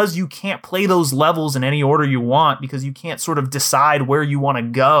 But because you can't play those levels in any order you want, because you can't sort of decide where you want to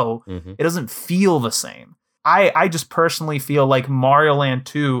go, it doesn't feel the same. I just personally feel like Mario Land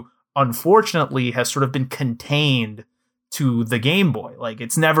 2, unfortunately, has sort of been contained to the Game Boy. Like,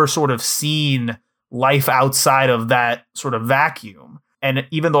 it's never sort of seen life outside of that sort of vacuum. And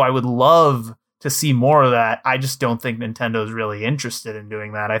even though I would love to see more of that, I just don't think Nintendo's really interested in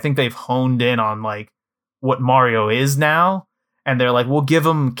doing that. I think they've honed in on like what Mario is now, and they're like, we'll give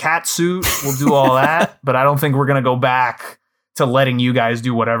him cat suit, we'll do all that, but I don't think we're gonna go back to letting you guys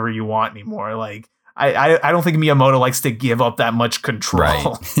do whatever you want anymore. Like, I don't think Miyamoto likes to give up that much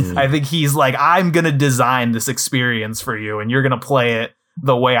control. Right. I think he's like, I'm gonna design this experience for you, and you're gonna play it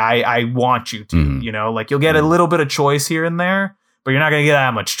the way I want you to. Like, you'll get a little bit of choice here and there, but you're not gonna get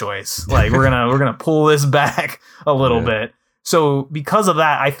that much choice. Like, we're gonna pull this back a little bit. So because of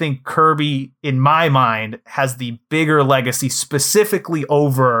that, I think Kirby, in my mind, has the bigger legacy specifically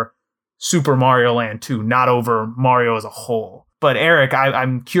over Super Mario Land 2, not over Mario as a whole. But Eric,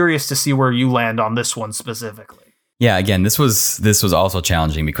 I'm curious to see where you land on this one specifically. Yeah, again, this was also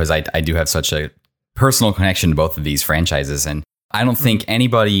challenging because I do have such a personal connection to both of these franchises, and I don't think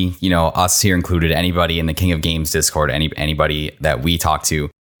anybody, us here included, anybody in the King of Games Discord, anybody that we talk to,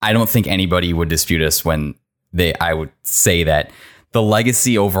 I don't think anybody would dispute us when I would say that the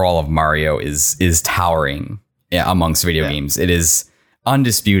legacy overall of Mario is towering amongst video games. It is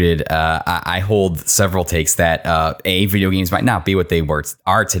undisputed. I hold several takes that video games might not be what they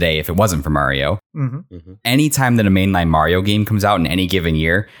are today if it wasn't for Mario. Anytime that a mainline Mario game comes out in any given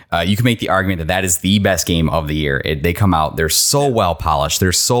year, you can make the argument that is the best game of the year. They come out, they're so well polished,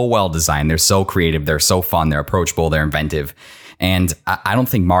 they're so well designed, they're so creative, they're so fun, they're approachable, they're inventive. And I don't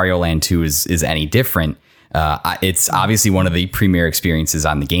think Mario Land 2 is any different. It's obviously one of the premier experiences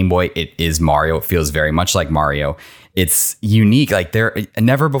on the Game Boy. It is Mario. It feels very much like Mario. It's unique. Like, there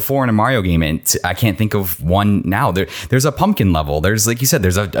never before in a Mario game, and I can't think of one now. There's a pumpkin level. There's, like you said,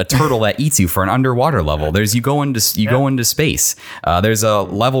 there's a turtle that eats you for an underwater level. There's you go into space. There's a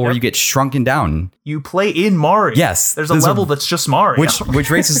level where you get shrunken down. You play in Mario. Yes, there's a level that's just Mario, which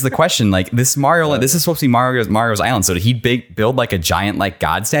raises the question: like, this Mario, this is supposed to be Mario's island. So did he build like a giant like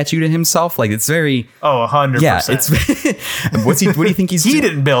god statue to himself? Like, it's very 100%. Yeah, it's what do you think he's? He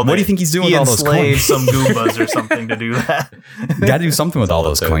didn't build. What do you think he's doing with all those coins? Some Goombas or something to do that. You got to do something with all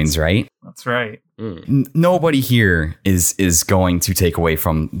those coins, right? That's right. Nobody here is going to take away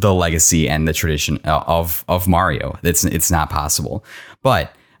from the legacy and the tradition of Mario. It's not possible.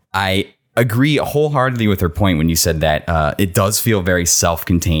 But I agree wholeheartedly with her point when you said that it does feel very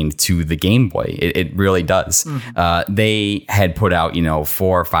self-contained to the Game Boy. It really does. They had put out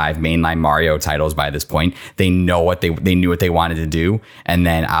 4 or 5 mainline Mario titles by this point. They knew what they wanted to do, and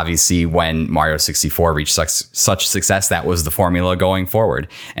then obviously when Mario 64 reached such success, that was the formula going forward.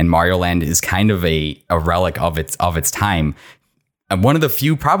 And Mario Land is kind of a relic of its time. And one of the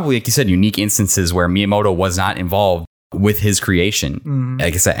few, probably like you said, unique instances where Miyamoto was not involved with his creation.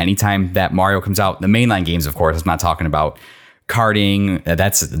 Like I said, anytime that Mario comes out, the mainline games, of course, I'm not talking about karting.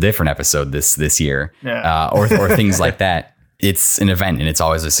 That's a different episode this year, or things like that. It's an event, and it's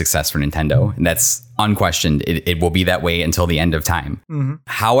always a success for Nintendo, and that's unquestioned. It will be that way until the end of time.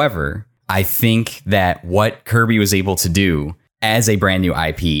 However, I think that what Kirby was able to do as a brand new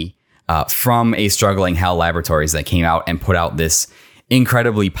IP from a struggling HAL Laboratories that came out and put out this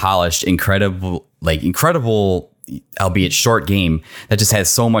incredibly polished, incredible, albeit short game that just has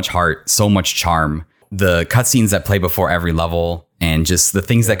so much heart, so much charm. The cutscenes that play before every level, and just the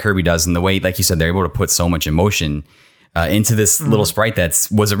things that Kirby does, and the way, like you said, they're able to put so much emotion into this little sprite that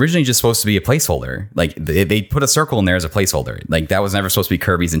was originally just supposed to be a placeholder. Like they put a circle in there as a placeholder. Like that was never supposed to be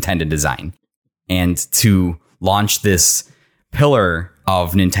Kirby's intended design. And to launch this pillar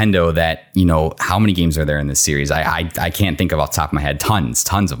of Nintendo that, how many games are there in this series? I can't think of off the top of my head.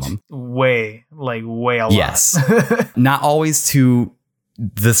 Tons of them. Way a lot. Yes. Not always to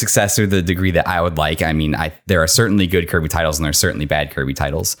the success or the degree that I would like. I mean, there are certainly good Kirby titles and there are certainly bad Kirby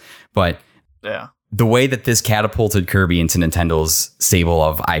titles. But yeah, the way that this catapulted Kirby into Nintendo's stable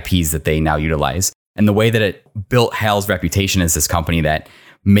of IPs that they now utilize, and the way that it built HAL's reputation as this company that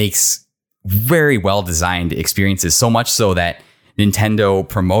makes very well designed experiences, so much so that Nintendo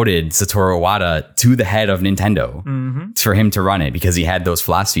promoted Satoru Iwata to the head of Nintendo for him to run it because he had those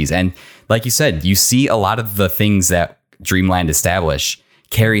philosophies. And like you said, you see a lot of the things that Dreamland established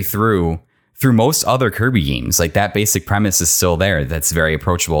carry through most other Kirby games. Like that basic premise is still there. That's very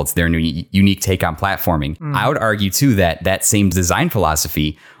approachable. It's their new unique take on platforming. I would argue too that same design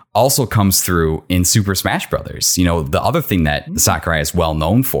philosophy also comes through in Super Smash Brothers. The other thing that Sakurai is well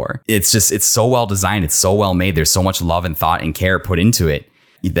known for. It's so well designed. It's so well made. There's so much love and thought and care put into it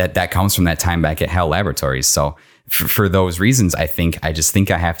that comes from that time back at HAL Laboratories. So for those reasons, I just think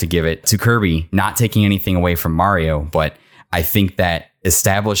I have to give it to Kirby, not taking anything away from Mario, but I think that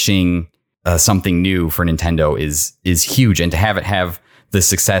establishing something new for Nintendo is huge, and to have it have the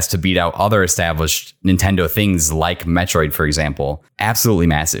success to beat out other established Nintendo things like Metroid, for example, absolutely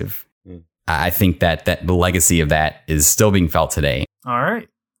massive. I think that the legacy of that is still being felt today. All right,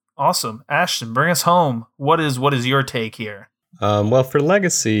 awesome, Ashton, bring us home. What is your take here? Well, for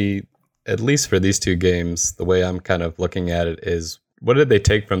legacy, at least for these two games, the way I'm kind of looking at it is, what did they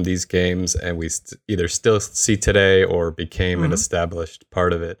take from these games and we either still see today or became an established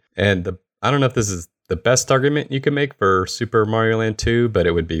part of it? And I don't know if this is the best argument you can make for Super Mario Land 2, but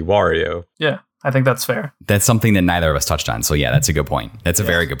it would be Wario. Yeah, I think that's fair. That's something that neither of us touched on. So yeah, that's a good point. That's a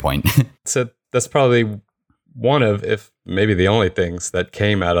very good point. So that's probably one of, if maybe the only things that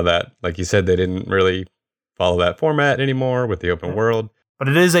came out of that. Like you said, they didn't really follow that format anymore with the open world. But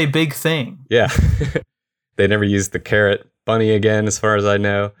it is a big thing. Yeah. They never used the carrot bunny again, as far as I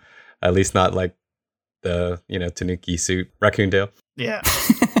know. At least not like the, Tanuki suit, raccoon tail. Yeah.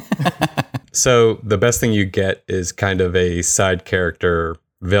 So the best thing you get is kind of a side character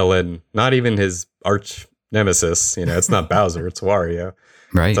villain, not even his arch nemesis. It's not Bowser, it's Wario.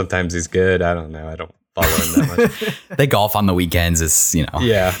 Right. Sometimes he's good. I don't know. I don't follow him that much. They golf on the weekends. It's, Yeah.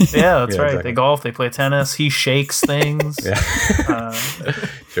 Yeah, that's right. Exactly. They golf, they play tennis. He shakes things. Yeah.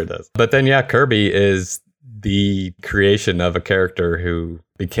 Sure does. But then, Kirby is the creation of a character who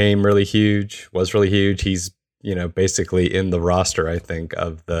became really huge, was really huge. He's, basically in the roster, I think,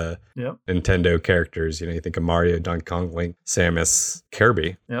 of the Nintendo characters. You think of Mario, Donkey Kong, Link, Samus,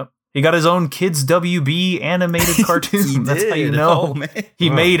 Kirby. Yep. He got his own Kids WB animated cartoon. That's how you know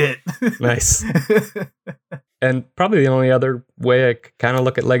he made it. Nice. And probably the only other way I kind of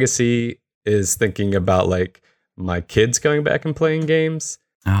look at legacy is thinking about like my kids going back and playing games.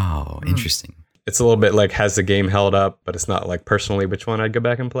 Oh, interesting. It's a little bit like, has the game held up, but it's not like personally which one I'd go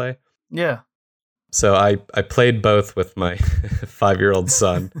back and play. Yeah. So I played both with my 5-year-old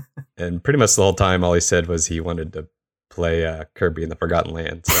son, and pretty much the whole time all he said was he wanted to play Kirby in the Forgotten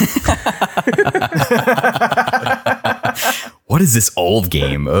Land. So. What is this old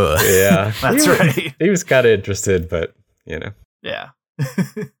game? Ugh. Yeah. That's right. He was kind of interested, but, Yeah.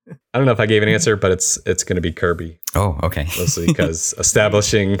 I don't know if I gave an answer, but it's going to be Kirby. Oh, okay. Mostly because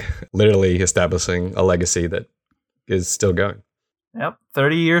literally establishing a legacy that is still going. Yep.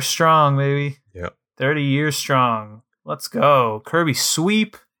 30 years strong, baby. Yep. 30 years strong. Let's go. Kirby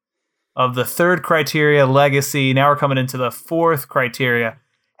sweep of the third criteria, legacy. Now we're coming into the fourth criteria,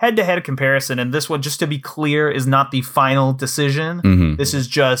 head-to-head comparison. And this one, just to be clear, is not the final decision. This is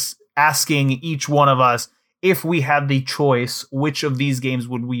just asking each one of us, if we had the choice, which of these games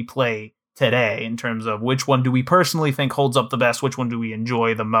would we play today, in terms of which one do we personally think holds up the best, which one do we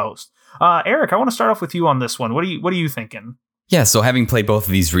enjoy the most. Eric, I want to start off with you on this one. What are you thinking? Yeah, so having played both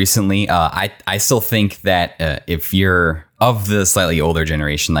of these recently, I still think that if you're of the slightly older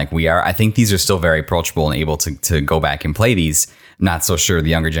generation like we are, I think these are still very approachable and able to go back and play these. Not so sure the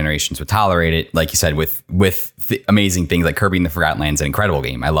younger generations would tolerate it. Like you said, with amazing things like Kirby and the Forgotten Land's an incredible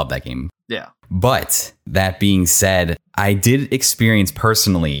game. I love that game. Yeah. But that being said, I did experience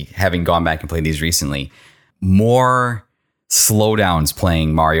personally, having gone back and played these recently, more slowdowns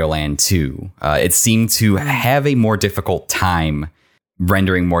playing Mario Land 2. It seemed to have a more difficult time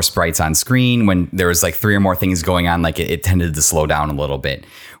rendering more sprites on screen. When there was like 3 or more things going on, like it tended to slow down a little bit.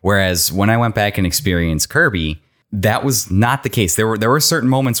 Whereas when I went back and experienced Kirby, that was not the case. There were certain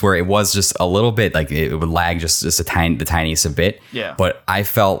moments where it was just a little bit like it would lag just the tiniest a bit. Yeah. But I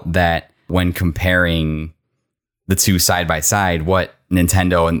felt that when comparing the two side by side, what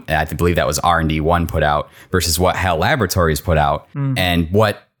Nintendo and I believe that was R&D1 put out versus what HAL Laboratories put out, and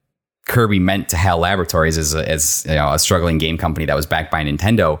what Kirby meant to HAL Laboratories as a struggling game company that was backed by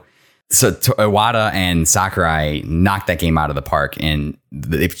Nintendo. So Iwata and Sakurai knocked that game out of the park, and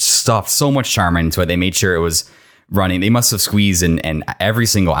they stuffed so much charm into it. They made sure it was running. They must have squeezed and every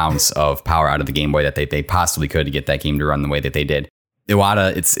single ounce of power out of the Game Boy that they possibly could to get that game to run the way that they did.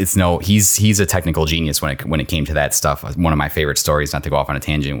 Iwata, he's a technical genius when it came to that stuff. One of my favorite stories, not to go off on a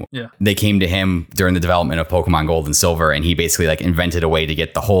tangent. Yeah. They came to him during the development of Pokemon Gold and Silver, and he basically like invented a way to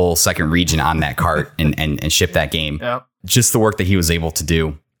get the whole second region on that cart and ship that game. Yep. Just the work that he was able to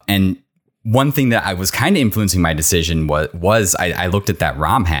do. And one thing that I was kind of influencing my decision was I looked at that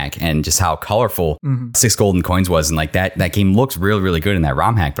ROM hack and just how colorful 6 Golden Coins was. And like that game looked really, really good in that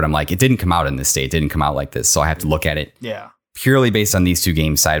ROM hack. But I'm like, it didn't come out in this state. It didn't come out like this. So I have to look at it purely based on these two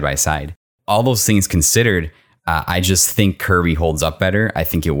games side by side. All those things considered, I just think Kirby holds up better. I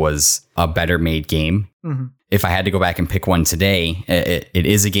think it was a better made game. If I had to go back and pick one today, it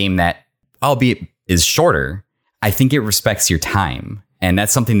is a game that, albeit is shorter, I think it respects your time. And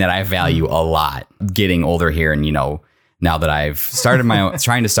that's something that I value a lot getting older here. And, now that I've started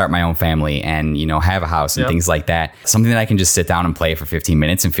trying to start my own family and, have a house and things like that, something that I can just sit down and play for 15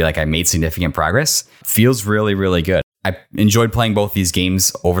 minutes and feel like I made significant progress feels really, really good. I enjoyed playing both these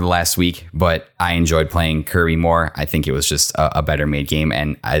games over the last week, but I enjoyed playing Kirby more. I think it was just a better made game,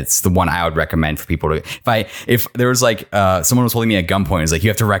 and it's the one I would recommend for people to. If there was like someone was holding me at gunpoint, it's like you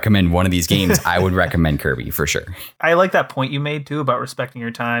have to recommend one of these games, I would recommend Kirby for sure. I like that point you made too about respecting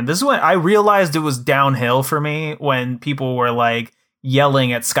your time. This is when I realized it was downhill for me when people were like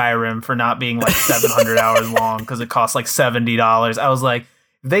yelling at Skyrim for not being like 700 hours long because it costs like $70. I was like,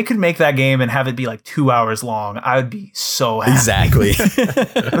 they could make that game and have it be like 2 hours long, I would be so happy. Exactly.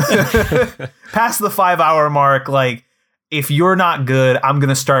 Past the 5 hour mark, like if you're not good, I'm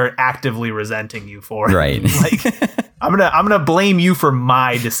gonna start actively resenting you for it. Right. Like I'm gonna blame you for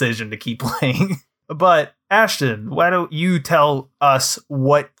my decision to keep playing. But Ashton, why don't you tell us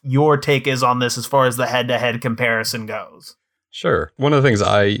what your take is on this as far as the head-to-head comparison goes? Sure. One of the things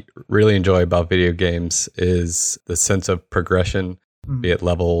I really enjoy about video games is the sense of progression, be it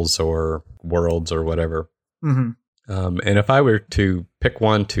levels or worlds or whatever. And if I were to pick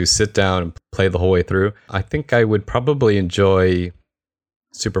one to sit down and play the whole way through, I think I would probably enjoy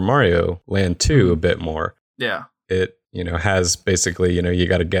Super Mario Land 2 a bit more. Yeah. It, has basically, you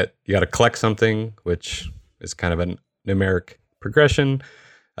got to collect something, which is kind of a numeric progression.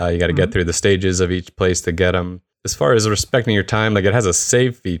 You got to get through the stages of each place to get them. As far as respecting your time, like it has a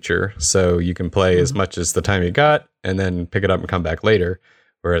save feature, so you can play as much as the time you got and then pick it up and come back later.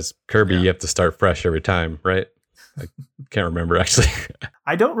 Whereas Kirby, you have to start fresh every time, right? I can't remember actually.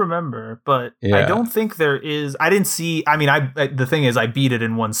 I don't remember, but I don't think there is. I didn't see. I mean, the thing is, I beat it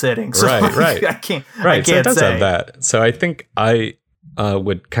in one sitting, so right. I can't. Right, I can't so it does say. have that. So I think I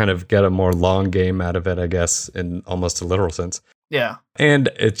would kind of get a more long game out of it, I guess, in almost a literal sense. Yeah,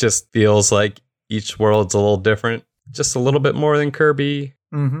 and it just feels like each world's a little different, just a little bit more than Kirby.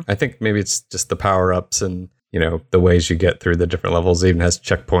 I think maybe it's just the power-ups and, the ways you get through the different levels. It even has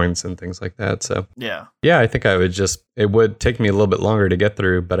checkpoints and things like that. So yeah, I think it would take me a little bit longer to get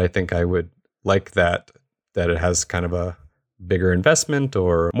through, but I think I would like that it has kind of a bigger investment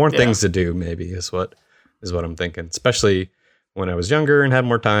or more things to do, maybe is what I'm thinking, especially when I was younger and had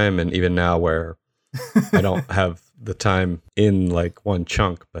more time, and even now where I don't have the time in like one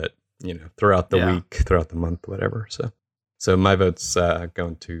chunk, but throughout the week, throughout the month, whatever. So my vote's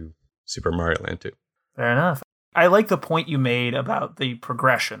going to Super Mario Land 2. Fair enough. I like the point you made about the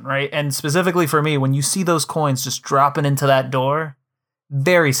progression, right? And specifically for me, when you see those coins just dropping into that door,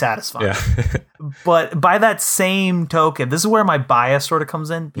 very satisfying. Yeah. But by that same token, this is where my bias sort of comes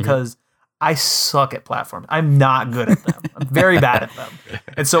in, because I suck at platforms. I'm not good at them. I'm very bad at them.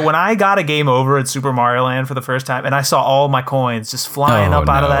 And so when I got a game over at Super Mario Land for the first time and I saw all my coins just flying up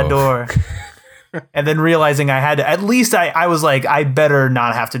out of that door and then realizing I had to, at least I was like, I better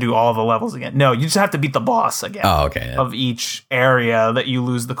not have to do all the levels again. No, you just have to beat the boss again of each area that you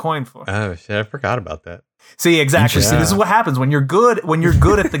lose the coin for. Oh, shit, I forgot about that. See, exactly. See, this is what happens when you're good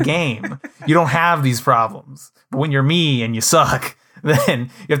at the game. You don't have these problems. But when you're me and you suck, then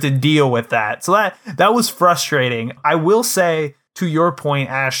you have to deal with that. So that was frustrating. I will say, to your point,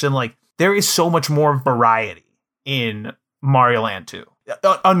 Ashton, like there is so much more variety in Mario Land 2.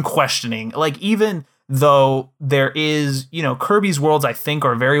 Unquestioning. Like even Though there is, Kirby's worlds, I think,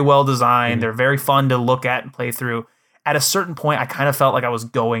 are very well designed. They're very fun to look at and play through. At a certain point, I kind of felt like I was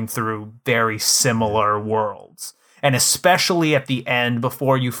going through very similar worlds. And especially at the end,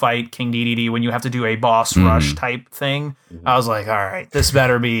 before you fight King Dedede, when you have to do a boss rush type thing, I was like, all right, this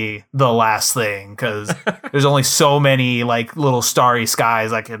better be the last thing, because there's only so many like little starry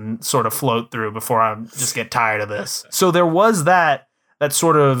skies I can sort of float through before I just get tired of this. So there was that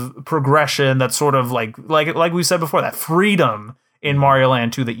sort of progression, that sort of like we said before, that freedom in Mario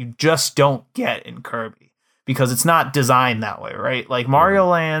Land 2 that you just don't get in Kirby, because it's not designed that way, right? Like Mario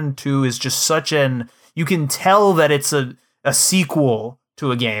Land 2 is just you can tell that it's a sequel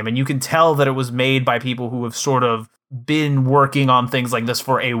to a game, and you can tell that it was made by people who have sort of been working on things like this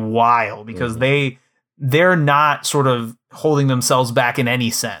for a while, because they're not sort of holding themselves back in any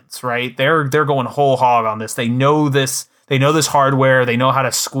sense, right? They're going whole hog on this. They know this hardware. They know how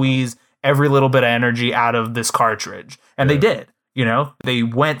to squeeze every little bit of energy out of this cartridge. And they did, they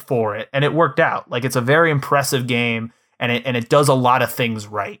went for it, and it worked out. Like, it's a very impressive game, and it does a lot of things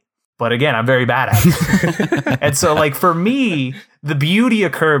right. But again, I'm very bad at it. And so, like, for me, the beauty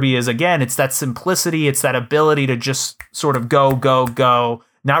of Kirby is, again, it's that simplicity. It's that ability to just sort of go,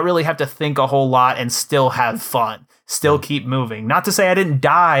 not really have to think a whole lot and still have fun, still keep moving. Not to say I didn't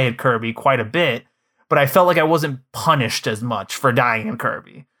die at Kirby quite a bit, but I felt like I wasn't punished as much for dying in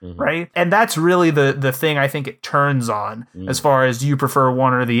Kirby, right? And that's really the thing I think it turns on, as far as, do you prefer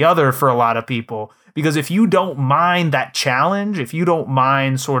one or the other for a lot of people? Because if you don't mind that challenge, if you don't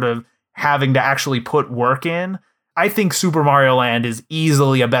mind sort of having to actually put work in, I think Super Mario Land is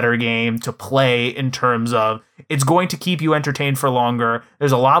easily a better game to play, in terms of it's going to keep you entertained for longer.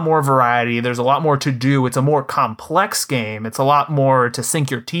 There's a lot more variety. There's a lot more to do. It's a more complex game. It's a lot more to sink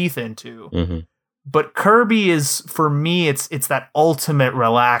your teeth into. But Kirby is, for me, it's that ultimate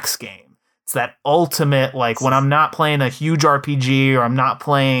relax game. It's that ultimate, like, when I'm not playing a huge RPG, or I'm not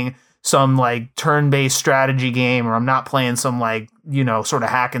playing some like turn-based strategy game, or I'm not playing some like, sort of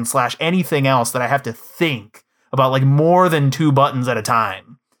hack and slash, anything else that I have to think about like more than 2 buttons at a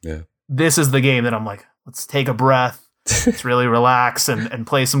time. Yeah. This is the game that I'm like, let's take a breath. Let's really relax and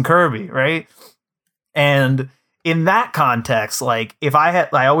play some Kirby, right? And in that context, like, if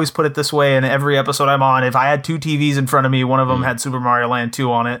I always put it this way in every episode I'm on, if I had 2 TVs in front of me, one of them had Super Mario Land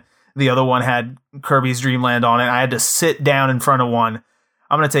 2 on it, the other one had Kirby's Dream Land on it, I had to sit down in front of one,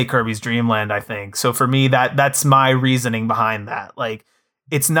 I'm going to take Kirby's Dream Land, I think. So for me, that's my reasoning behind that. Like,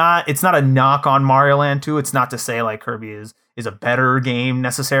 it's not a knock on Mario Land 2. It's not to say like Kirby is a better game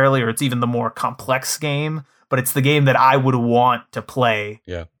necessarily, or it's even the more complex game, but it's the game that I would want to play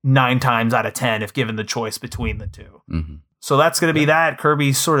 9 times out of 10 if given the choice between the two. So that's going to be that.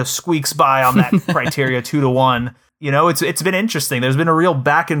 Kirby sort of squeaks by on that criteria 2-1. It's been interesting. There's been a real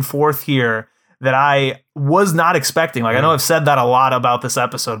back and forth here that I was not expecting. Like, I know I've said that a lot about this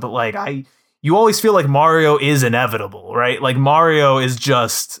episode, but like, you always feel like Mario is inevitable, right? Like, Mario is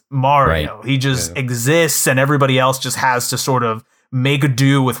just Mario. Right. He just exists, and everybody else just has to sort of make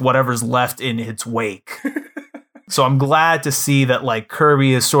do with whatever's left in its wake. So I'm glad to see that like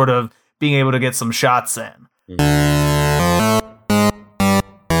Kirby is sort of being able to get some shots in.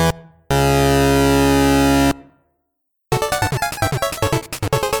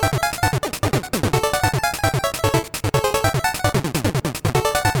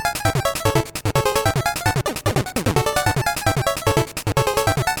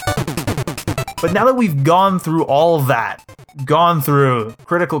 But now that we've gone through all of that, gone through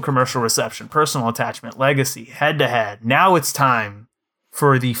critical commercial reception, personal attachment, legacy, head-to-head, now it's time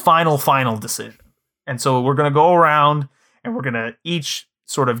for the final decision. And so we're going to go around and we're going to each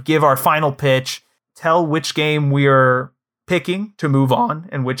sort of give our final pitch, tell which game we are picking to move on,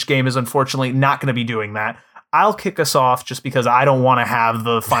 and which game is unfortunately not going to be doing that. I'll kick us off just because I don't want to have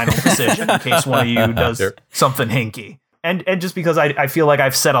the final decision in case one of you does something hinky. And just because I feel like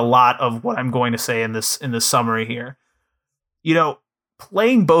I've said a lot of what I'm going to say in this summary here.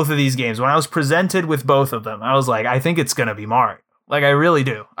 Playing both of these games, when I was presented with both of them, I was like, I think it's going to be Mario. Like, I really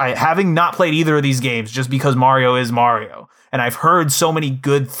do. Having not played either of these games, just because Mario is Mario, and I've heard so many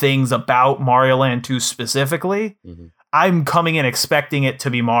good things about Mario Land 2 specifically, I'm coming in expecting it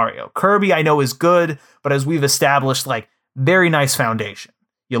to be Mario. Kirby, I know, is good, but as we've established, like, very nice foundation.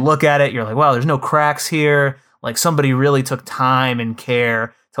 You look at it, you're like, wow, there's no cracks here. Like, somebody really took time and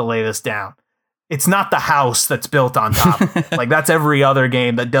care to lay this down. It's not the house that's built on top of it. Like, that's every other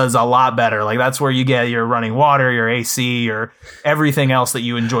game that does a lot better. Like, that's where you get your running water, your AC, or everything else that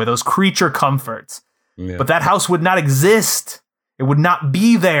you enjoy, those creature comforts. Yeah. But that house would not exist. It would not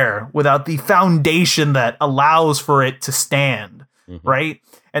be there without the foundation that allows for it to stand. right?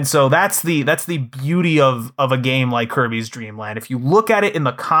 And so that's the beauty of a game like Kirby's Dream Land. If you look at it in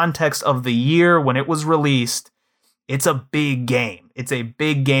the context of the year when it was released, it's a big game. It's a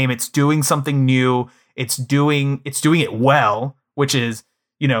big game. It's doing something new. It's doing it well, which is,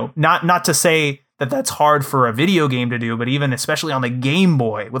 not to say that that's hard for a video game to do, but even especially on the Game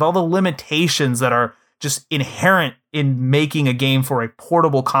Boy, with all the limitations that are just inherent in making a game for a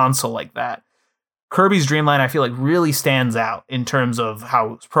portable console like that, Kirby's Dream Land, I feel like, really stands out in terms of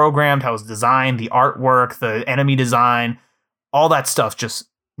how it's programmed, how it's designed, the artwork, the enemy design, all that stuff just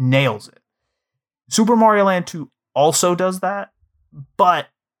nails it. Super Mario Land 2 also does that, but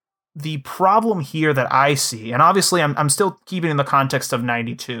the problem here that I see, and obviously I'm still keeping in the context of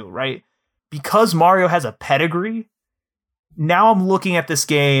 92, right? Because Mario has a pedigree, now I'm looking at this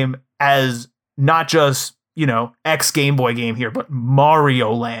game as not just, X Game Boy game here, but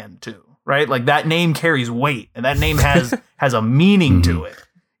Mario Land 2. Right? Like that name carries weight and that name has a meaning to it,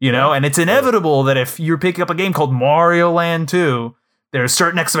 and it's inevitable that if you're picking up a game called Mario Land 2, there are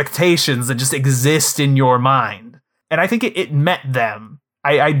certain expectations that just exist in your mind. And I think it met them.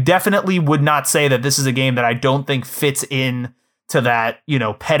 I definitely would not say that this is a game that I don't think fits in to that,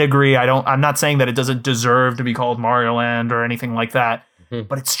 pedigree. I'm not saying that it doesn't deserve to be called Mario Land or anything like that,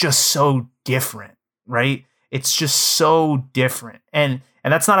 but it's just so different, right? It's just so different. And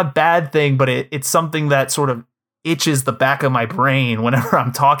that's not a bad thing, but it's something that sort of itches the back of my brain whenever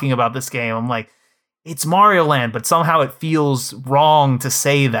I'm talking about this game. I'm like, it's Mario Land, but somehow it feels wrong to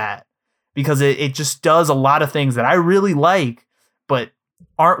say that because it just does a lot of things that I really like, but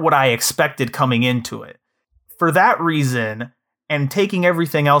aren't what I expected coming into it. For that reason, and taking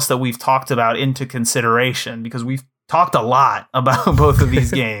everything else that we've talked about into consideration, because we've talked a lot about both of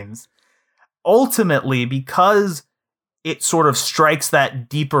these games, ultimately, because it sort of strikes that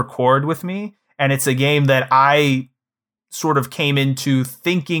deeper chord with me, and it's a game that I sort of came into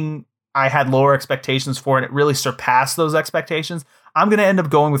thinking I had lower expectations for, and it really surpassed those expectations. I'm going to end up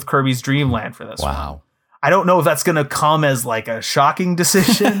going with Kirby's Dream Land for this one. Wow. I don't know if that's going to come as like a shocking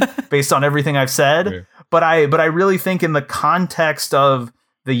decision based on everything I've said, but I really think in the context of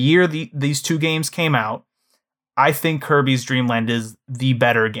the year these two games came out, I think Kirby's Dream Land is the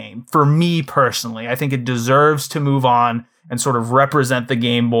better game. For me personally, I think it deserves to move on and sort of represent the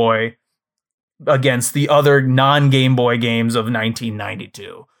Game Boy against the other non-Game Boy games of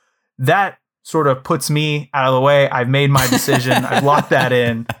 1992. That sort of puts me out of the way. I've made my decision. I've locked that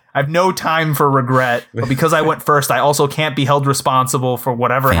in. I have no time for regret. But because I went first, I also can't be held responsible for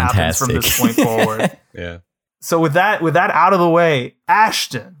whatever happens from this point forward. Yeah. So with that out of the way,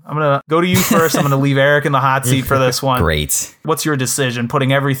 Ashton, I'm going to go to you first. I'm going to leave Eric in the hot seat for this one. Great. What's your decision,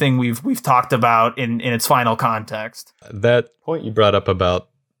 putting everything we've talked about in its final context? That point you brought up about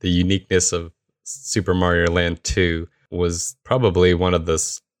the uniqueness of Super Mario Land 2 was probably one of the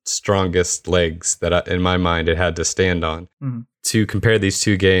strongest legs that in my mind it had to stand on. Mm-hmm. To compare these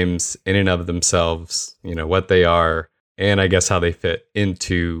two games in and of themselves, what they are, and I guess how they fit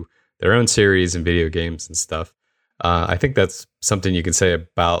into their own series and video games and stuff. I think that's something you can say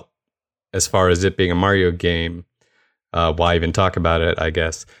about as far as it being a Mario game. Why even talk about it, I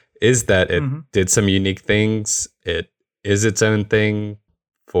guess, is that it did some unique things. It is its own thing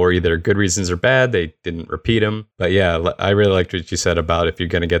for either good reasons or bad. They didn't repeat them. But yeah, I really liked what you said about if you're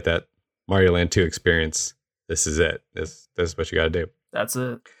going to get that Mario Land 2 experience, this is it. This is what you got to do. That's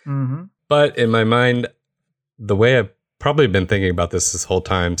it. Mm-hmm. But in my mind, the way I've probably been thinking about this whole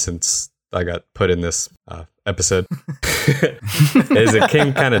time since I got put in this episode is it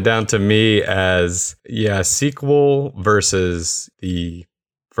came kind of down to me as sequel versus the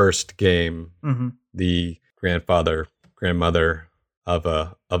first game, the grandmother of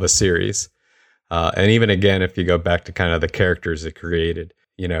a series, and even again if you go back to kind of the characters it created,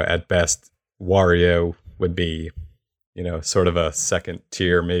 at best Wario would be sort of a second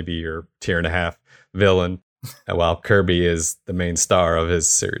tier, maybe, or tier and a half villain. While Kirby is the main star of his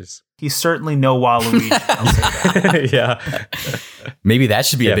series. He's certainly no Waluigi. I'll say that. Yeah. Maybe that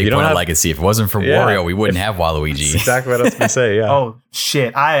should be a big point of legacy. If it wasn't for Wario, we wouldn't have Waluigi. That's exactly what I was going to say, yeah. Oh,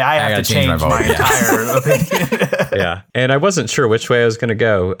 shit. I have to change my entire opinion. Yeah. And I wasn't sure which way I was going to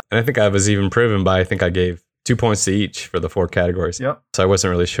go. And I think I was even proven by, I think I gave 2 points to each for the 4 categories. Yep. So I wasn't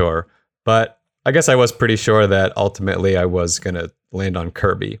really sure. But I guess I was pretty sure that ultimately I was going to land on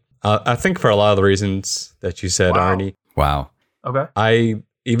Kirby. I think for a lot of the reasons that you said, Arnie. Wow. Okay.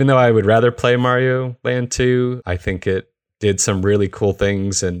 Even though I would rather play Mario Land 2, I think it did some really cool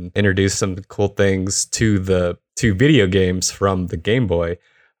things and introduced some cool things to the 2 video games from the Game Boy.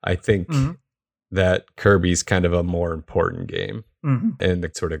 I think that Kirby's kind of a more important game in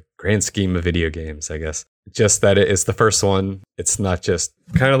the sort of grand scheme of video games, I guess. just that it's the first one. It's not just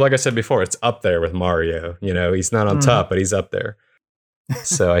kind of like I said before, it's up there with Mario. He's not on top, but he's up there.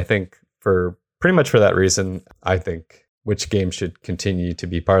 So I think for pretty much for that reason, I think which game should continue to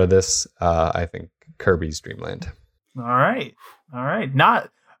be part of this. I think Kirby's Dream Land. All right.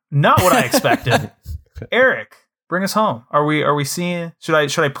 Not what I expected. Eric, bring us home. Are we seeing? Should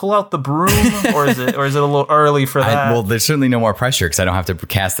I pull out the broom, or is it a little early for that? Well, there's certainly no more pressure because I don't have to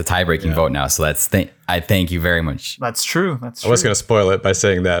cast the tie-breaking vote now. So I thank you very much. That's true. I was going to spoil it by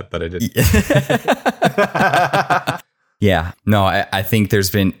saying that, but I didn't. Yeah. No, I think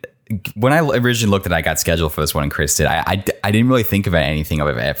there's been. When I originally looked at it, I got scheduled for this one and Chris did. I didn't really think of anything of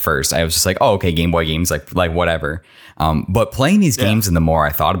it at first. I was just like, oh, okay, Game Boy games, like whatever. But playing these games and the more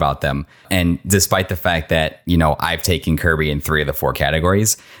I thought about them, and despite the fact that, I've taken Kirby in 3 of the 4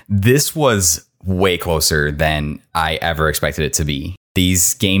 categories, this was way closer than I ever expected it to be.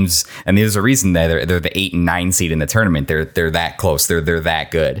 These games, and there's a reason that they're the 8 and 9 seed in the tournament. They're that close. They're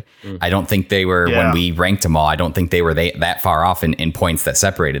that good. I don't think they were when we ranked them all. I don't think they were that far off in points that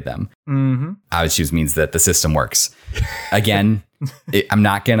separated them. Which means that the system works. Again, I'm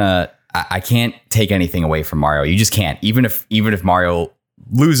not gonna. I can't take anything away from Mario. You just can't. Even if Mario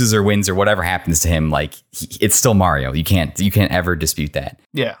loses or wins or whatever happens to him, it's still Mario. You can't ever dispute that.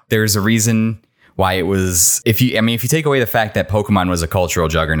 Yeah. There's a reason why it was, if you take away the fact that Pokemon was a cultural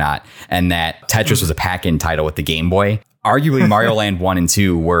juggernaut and that Tetris was a pack-in title with the Game Boy, arguably Mario Land 1 and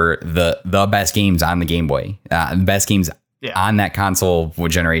 2 were the best games on the Game Boy, the best games on that console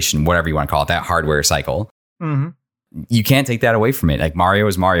generation, whatever you want to call it, that hardware cycle. You can't take that away from it. Like, Mario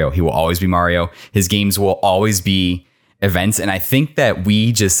is Mario. He will always be Mario. His games will always be events. And I think that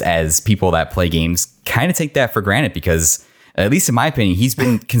we just, as people that play games, kind of take that for granted because, at least in my opinion, he's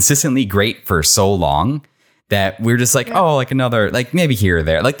been consistently great for so long that we're just like, another, maybe here or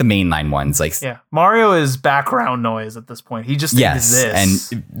there, like the mainline ones. Mario is background noise at this point. He just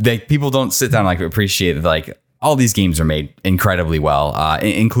exists. And people don't sit down and appreciate all these games are made incredibly well,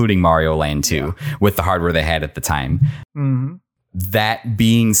 including Mario Land 2 with the hardware they had at the time. That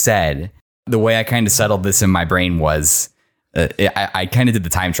being said, the way I kind of settled this in my brain was I kind of did the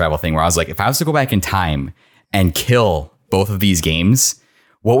time travel thing where I was like, if I was to go back in time and kill both of these games,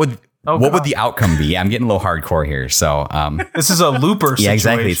 what would the outcome be? I'm getting a little hardcore here. So this is a looper situation. Yeah,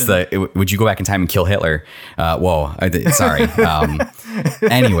 exactly. Would you go back in time and kill Hitler? Whoa, sorry.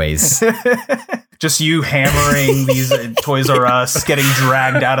 Anyways. Just you hammering these Toys R Us, getting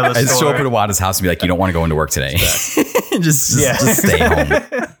dragged out of the store. I'd show up at Iwata's house and be like, you don't want to go into work today. just stay home.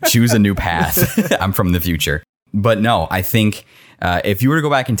 Choose a new path. I'm from the future. But no, I think if you were to go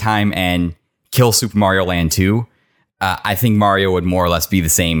back in time and kill Super Mario Land 2, I think Mario would more or less be the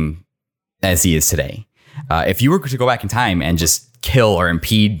same as he is today. If you were to go back in time and just kill or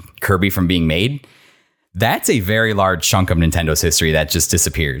impede Kirby from being made, that's a very large chunk of Nintendo's history that just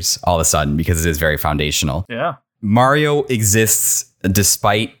disappears all of a sudden because it is very foundational. Yeah. Mario exists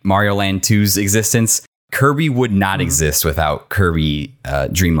despite Mario Land 2's existence. Kirby would not exist without Kirby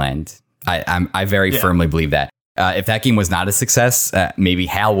Dream Land. I very firmly believe that. If that game was not a success, maybe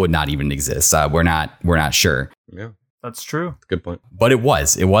HAL would not even exist. We're not sure. Yeah. That's true. Good point. But it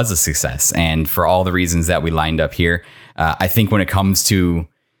was a success. And for all the reasons that we lined up here, I think when it comes to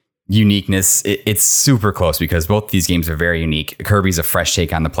uniqueness, it's super close because both these games are very unique. Kirby's a fresh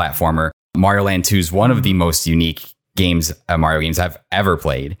take on the platformer. Mario Land 2 is one of the most unique games, Mario games I've ever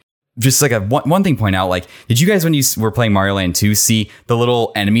played. Just like one thing to point out, did you guys, when you were playing Mario Land 2, see the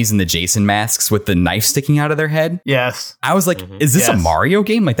little enemies in the Jason masks with the knife sticking out of their head? Yes. I was like, is this a Mario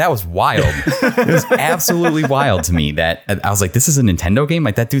game? That was wild. It was absolutely wild to me that I was like, this is a Nintendo game?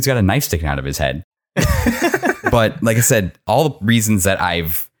 That dude's got a knife sticking out of his head. But like I said, all the reasons that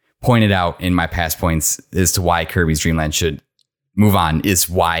I've pointed out in my past points as to why Kirby's Dream Land should move on is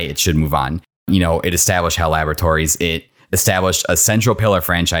why it should move on. It established HAL Laboratories. It established a central pillar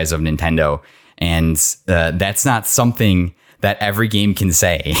franchise of Nintendo. And that's not something that every game can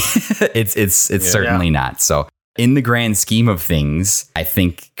say. It's certainly not. So in the grand scheme of things, I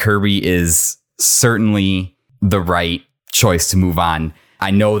think Kirby is certainly the right choice to move on.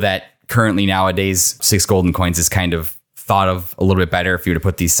 I know that currently nowadays, 6 golden coins is kind of thought of a little bit better if you were to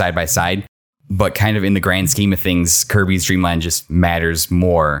put these side by side. But kind of in the grand scheme of things, Kirby's Dream Land just matters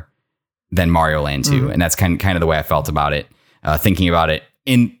more than Mario Land 2. And that's kind of the way I felt about it, thinking about it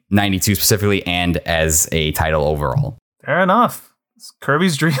in 92 specifically and as a title overall. Fair enough. It's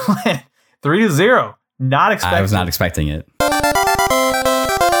Kirby's Dream Land 3-0. Not expecting. I was not expecting it.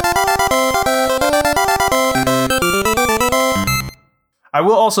 I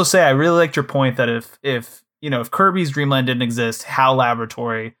will also say I really liked your point that if Kirby's Dream Land didn't exist, HAL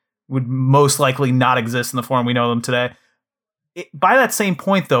Laboratory would most likely not exist in the form we know them today. By that same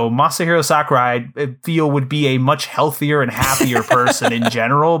point, though, Masahiro Sakurai, I feel, would be a much healthier and happier person in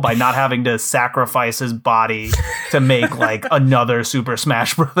general by not having to sacrifice his body to make like another Super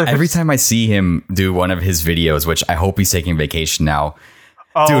Smash Brothers. Every time I see him do one of his videos, which I hope he's taking vacation now.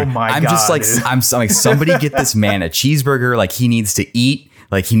 Oh dude, my I'm God, just like, dude. I'm like, somebody get this man a cheeseburger. Like, he needs to eat.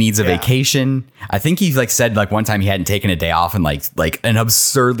 Like, he needs a vacation. I think he like said like one time he hadn't taken a day off in like an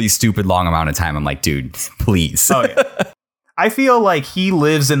absurdly stupid long amount of time. I'm like, dude, please. Oh yeah. I feel like he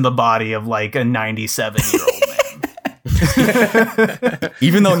lives in the body of like a 97-year-old man.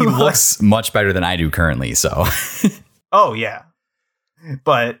 Even though he looks much better than I do currently. So. Oh yeah.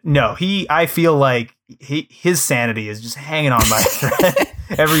 But no, I feel like his sanity is just hanging on by a thread.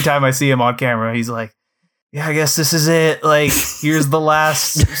 Every time I see him on camera, he's like, yeah, I guess this is it. Like, here's the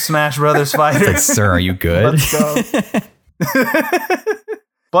last Smash Brothers fighter. Like, sir, are you good? Let's go.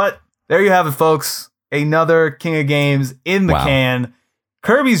 But there you have it, folks. Another King of Games in the can.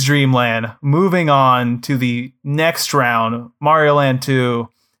 Kirby's Dream Land moving on to the next round, Mario Land 2,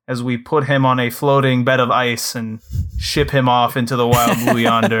 as we put him on a floating bed of ice and ship him off into the wild blue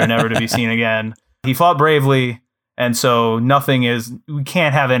yonder, never to be seen again. He fought bravely, and so we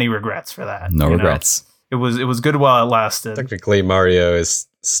can't have any regrets for that. No regrets. It was good while it lasted. Technically, Mario is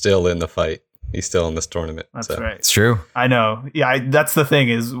still in the fight. He's still in this tournament. That's so. right. It's true. I know. Yeah, that's the thing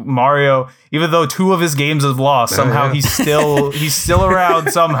is Mario, even though 2 of his games have lost, somehow he's still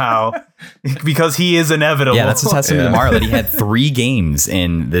around somehow because he is inevitable. Yeah, that's a testament to Mario that he had 3 games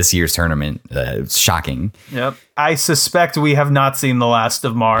in this year's tournament. It's shocking. Yep. I suspect we have not seen the last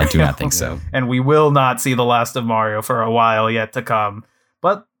of Mario. I do not think so. And we will not see the last of Mario for a while yet to come.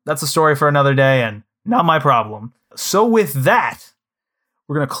 But that's a story for another day and not my problem. So with that,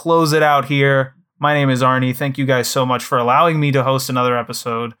 we're going to close it out here. My name is Arnie. Thank you guys so much for allowing me to host another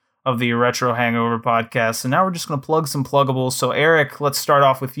episode of the Retro Hangover podcast. And now we're just going to plug some pluggables. So Eric, let's start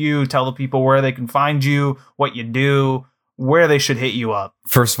off with you. Tell the people where they can find you, what you do, where they should hit you up.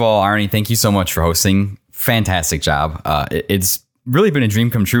 First of all, Arnie, thank you so much for hosting. Fantastic job. It's really been a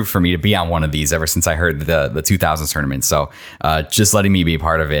dream come true for me to be on one of these ever since I heard the 2000s tournament. So just letting me be a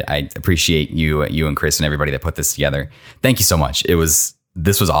part of it. I appreciate you and Chris and everybody that put this together. Thank you so much.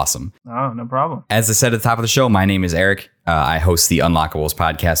 This was awesome. Oh, no problem. As I said at the top of the show, my name is Eric. I host the Unlockables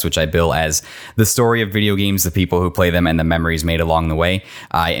podcast, which I bill as the story of video games, the people who play them, and the memories made along the way.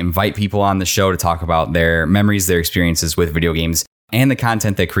 I invite people on the show to talk about their memories, their experiences with video games, and the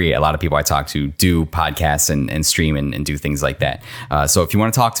content they create. A lot of people I talk to do podcasts and stream and do things like that. So if you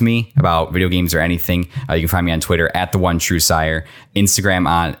want to talk to me about video games or anything, you can find me on Twitter at @TheOneTrueSire,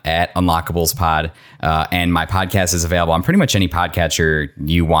 Instagram at UnlockablesPod, and my podcast is available on pretty much any podcatcher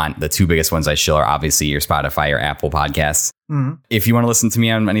you want. The 2 biggest ones I shill are obviously your Spotify or Apple podcasts. Mm-hmm. If you want to listen to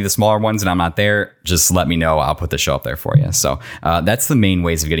me on any of the smaller ones and I'm not there, just let me know. I'll put the show up there for you. So that's the main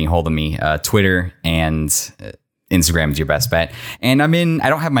ways of getting a hold of me. Twitter and Instagram is your best bet. And I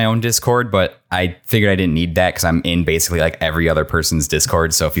don't have my own Discord, but I figured I didn't need that because I'm in basically like every other person's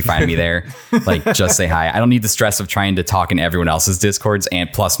Discord. So if you find me there, like just say hi. I don't need the stress of trying to talk in everyone else's Discords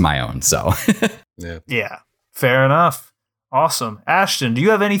and plus my own. So yeah, fair enough. Awesome. Ashton, do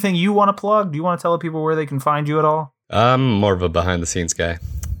you have anything you want to plug? Do you want to tell the people where they can find you at all? I'm more of a behind the scenes guy.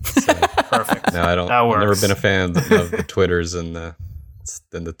 So, perfect. No, I don't. That works. I've never been a fan of the Twitters and the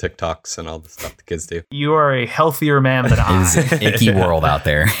TikToks and all the stuff the kids do. You are a healthier man than I. It's an icky world out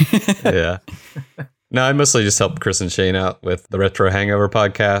there. Yeah. No, I mostly just help Chris and Shane out with the Retro Hangover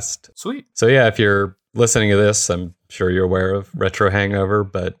podcast. Sweet. So yeah, if you're listening to this, I'm sure you're aware of Retro Hangover,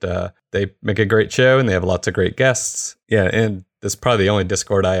 but they make a great show and they have lots of great guests. Yeah, and this is probably the only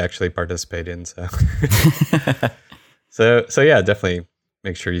Discord I actually participate in. So, so yeah, definitely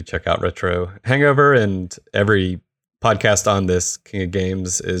make sure you check out Retro Hangover, and every podcast on this King of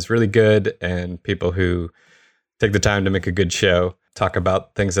Games is really good, and people who take the time to make a good show talk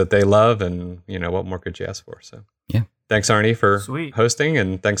about things that they love, and what more could you ask for? So yeah, thanks Arnie for Sweet. Hosting,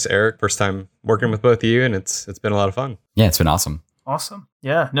 and thanks Eric, first time working with both of you, and it's been a lot of fun. Yeah, it's been awesome.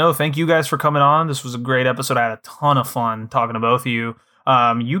 Yeah, no, thank you guys for coming on. This was a great episode. I had a ton of fun talking to both of you.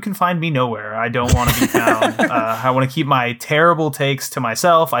 You can find me nowhere. I don't want to be found. I want to keep my terrible takes to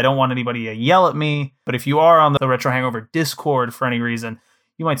myself. I don't want anybody to yell at me. But if you are on the Retro Hangover Discord for any reason,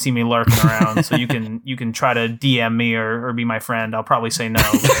 you might see me lurking around. So you can try to DM me or be my friend. I'll probably say no.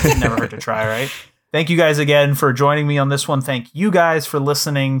 But it never hurt to try, right? Thank you guys again for joining me on this one. Thank you guys for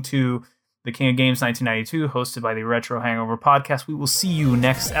listening to the King of Games 1992, hosted by the Retro Hangover podcast. We will see you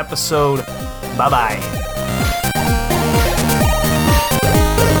next episode. Bye-bye.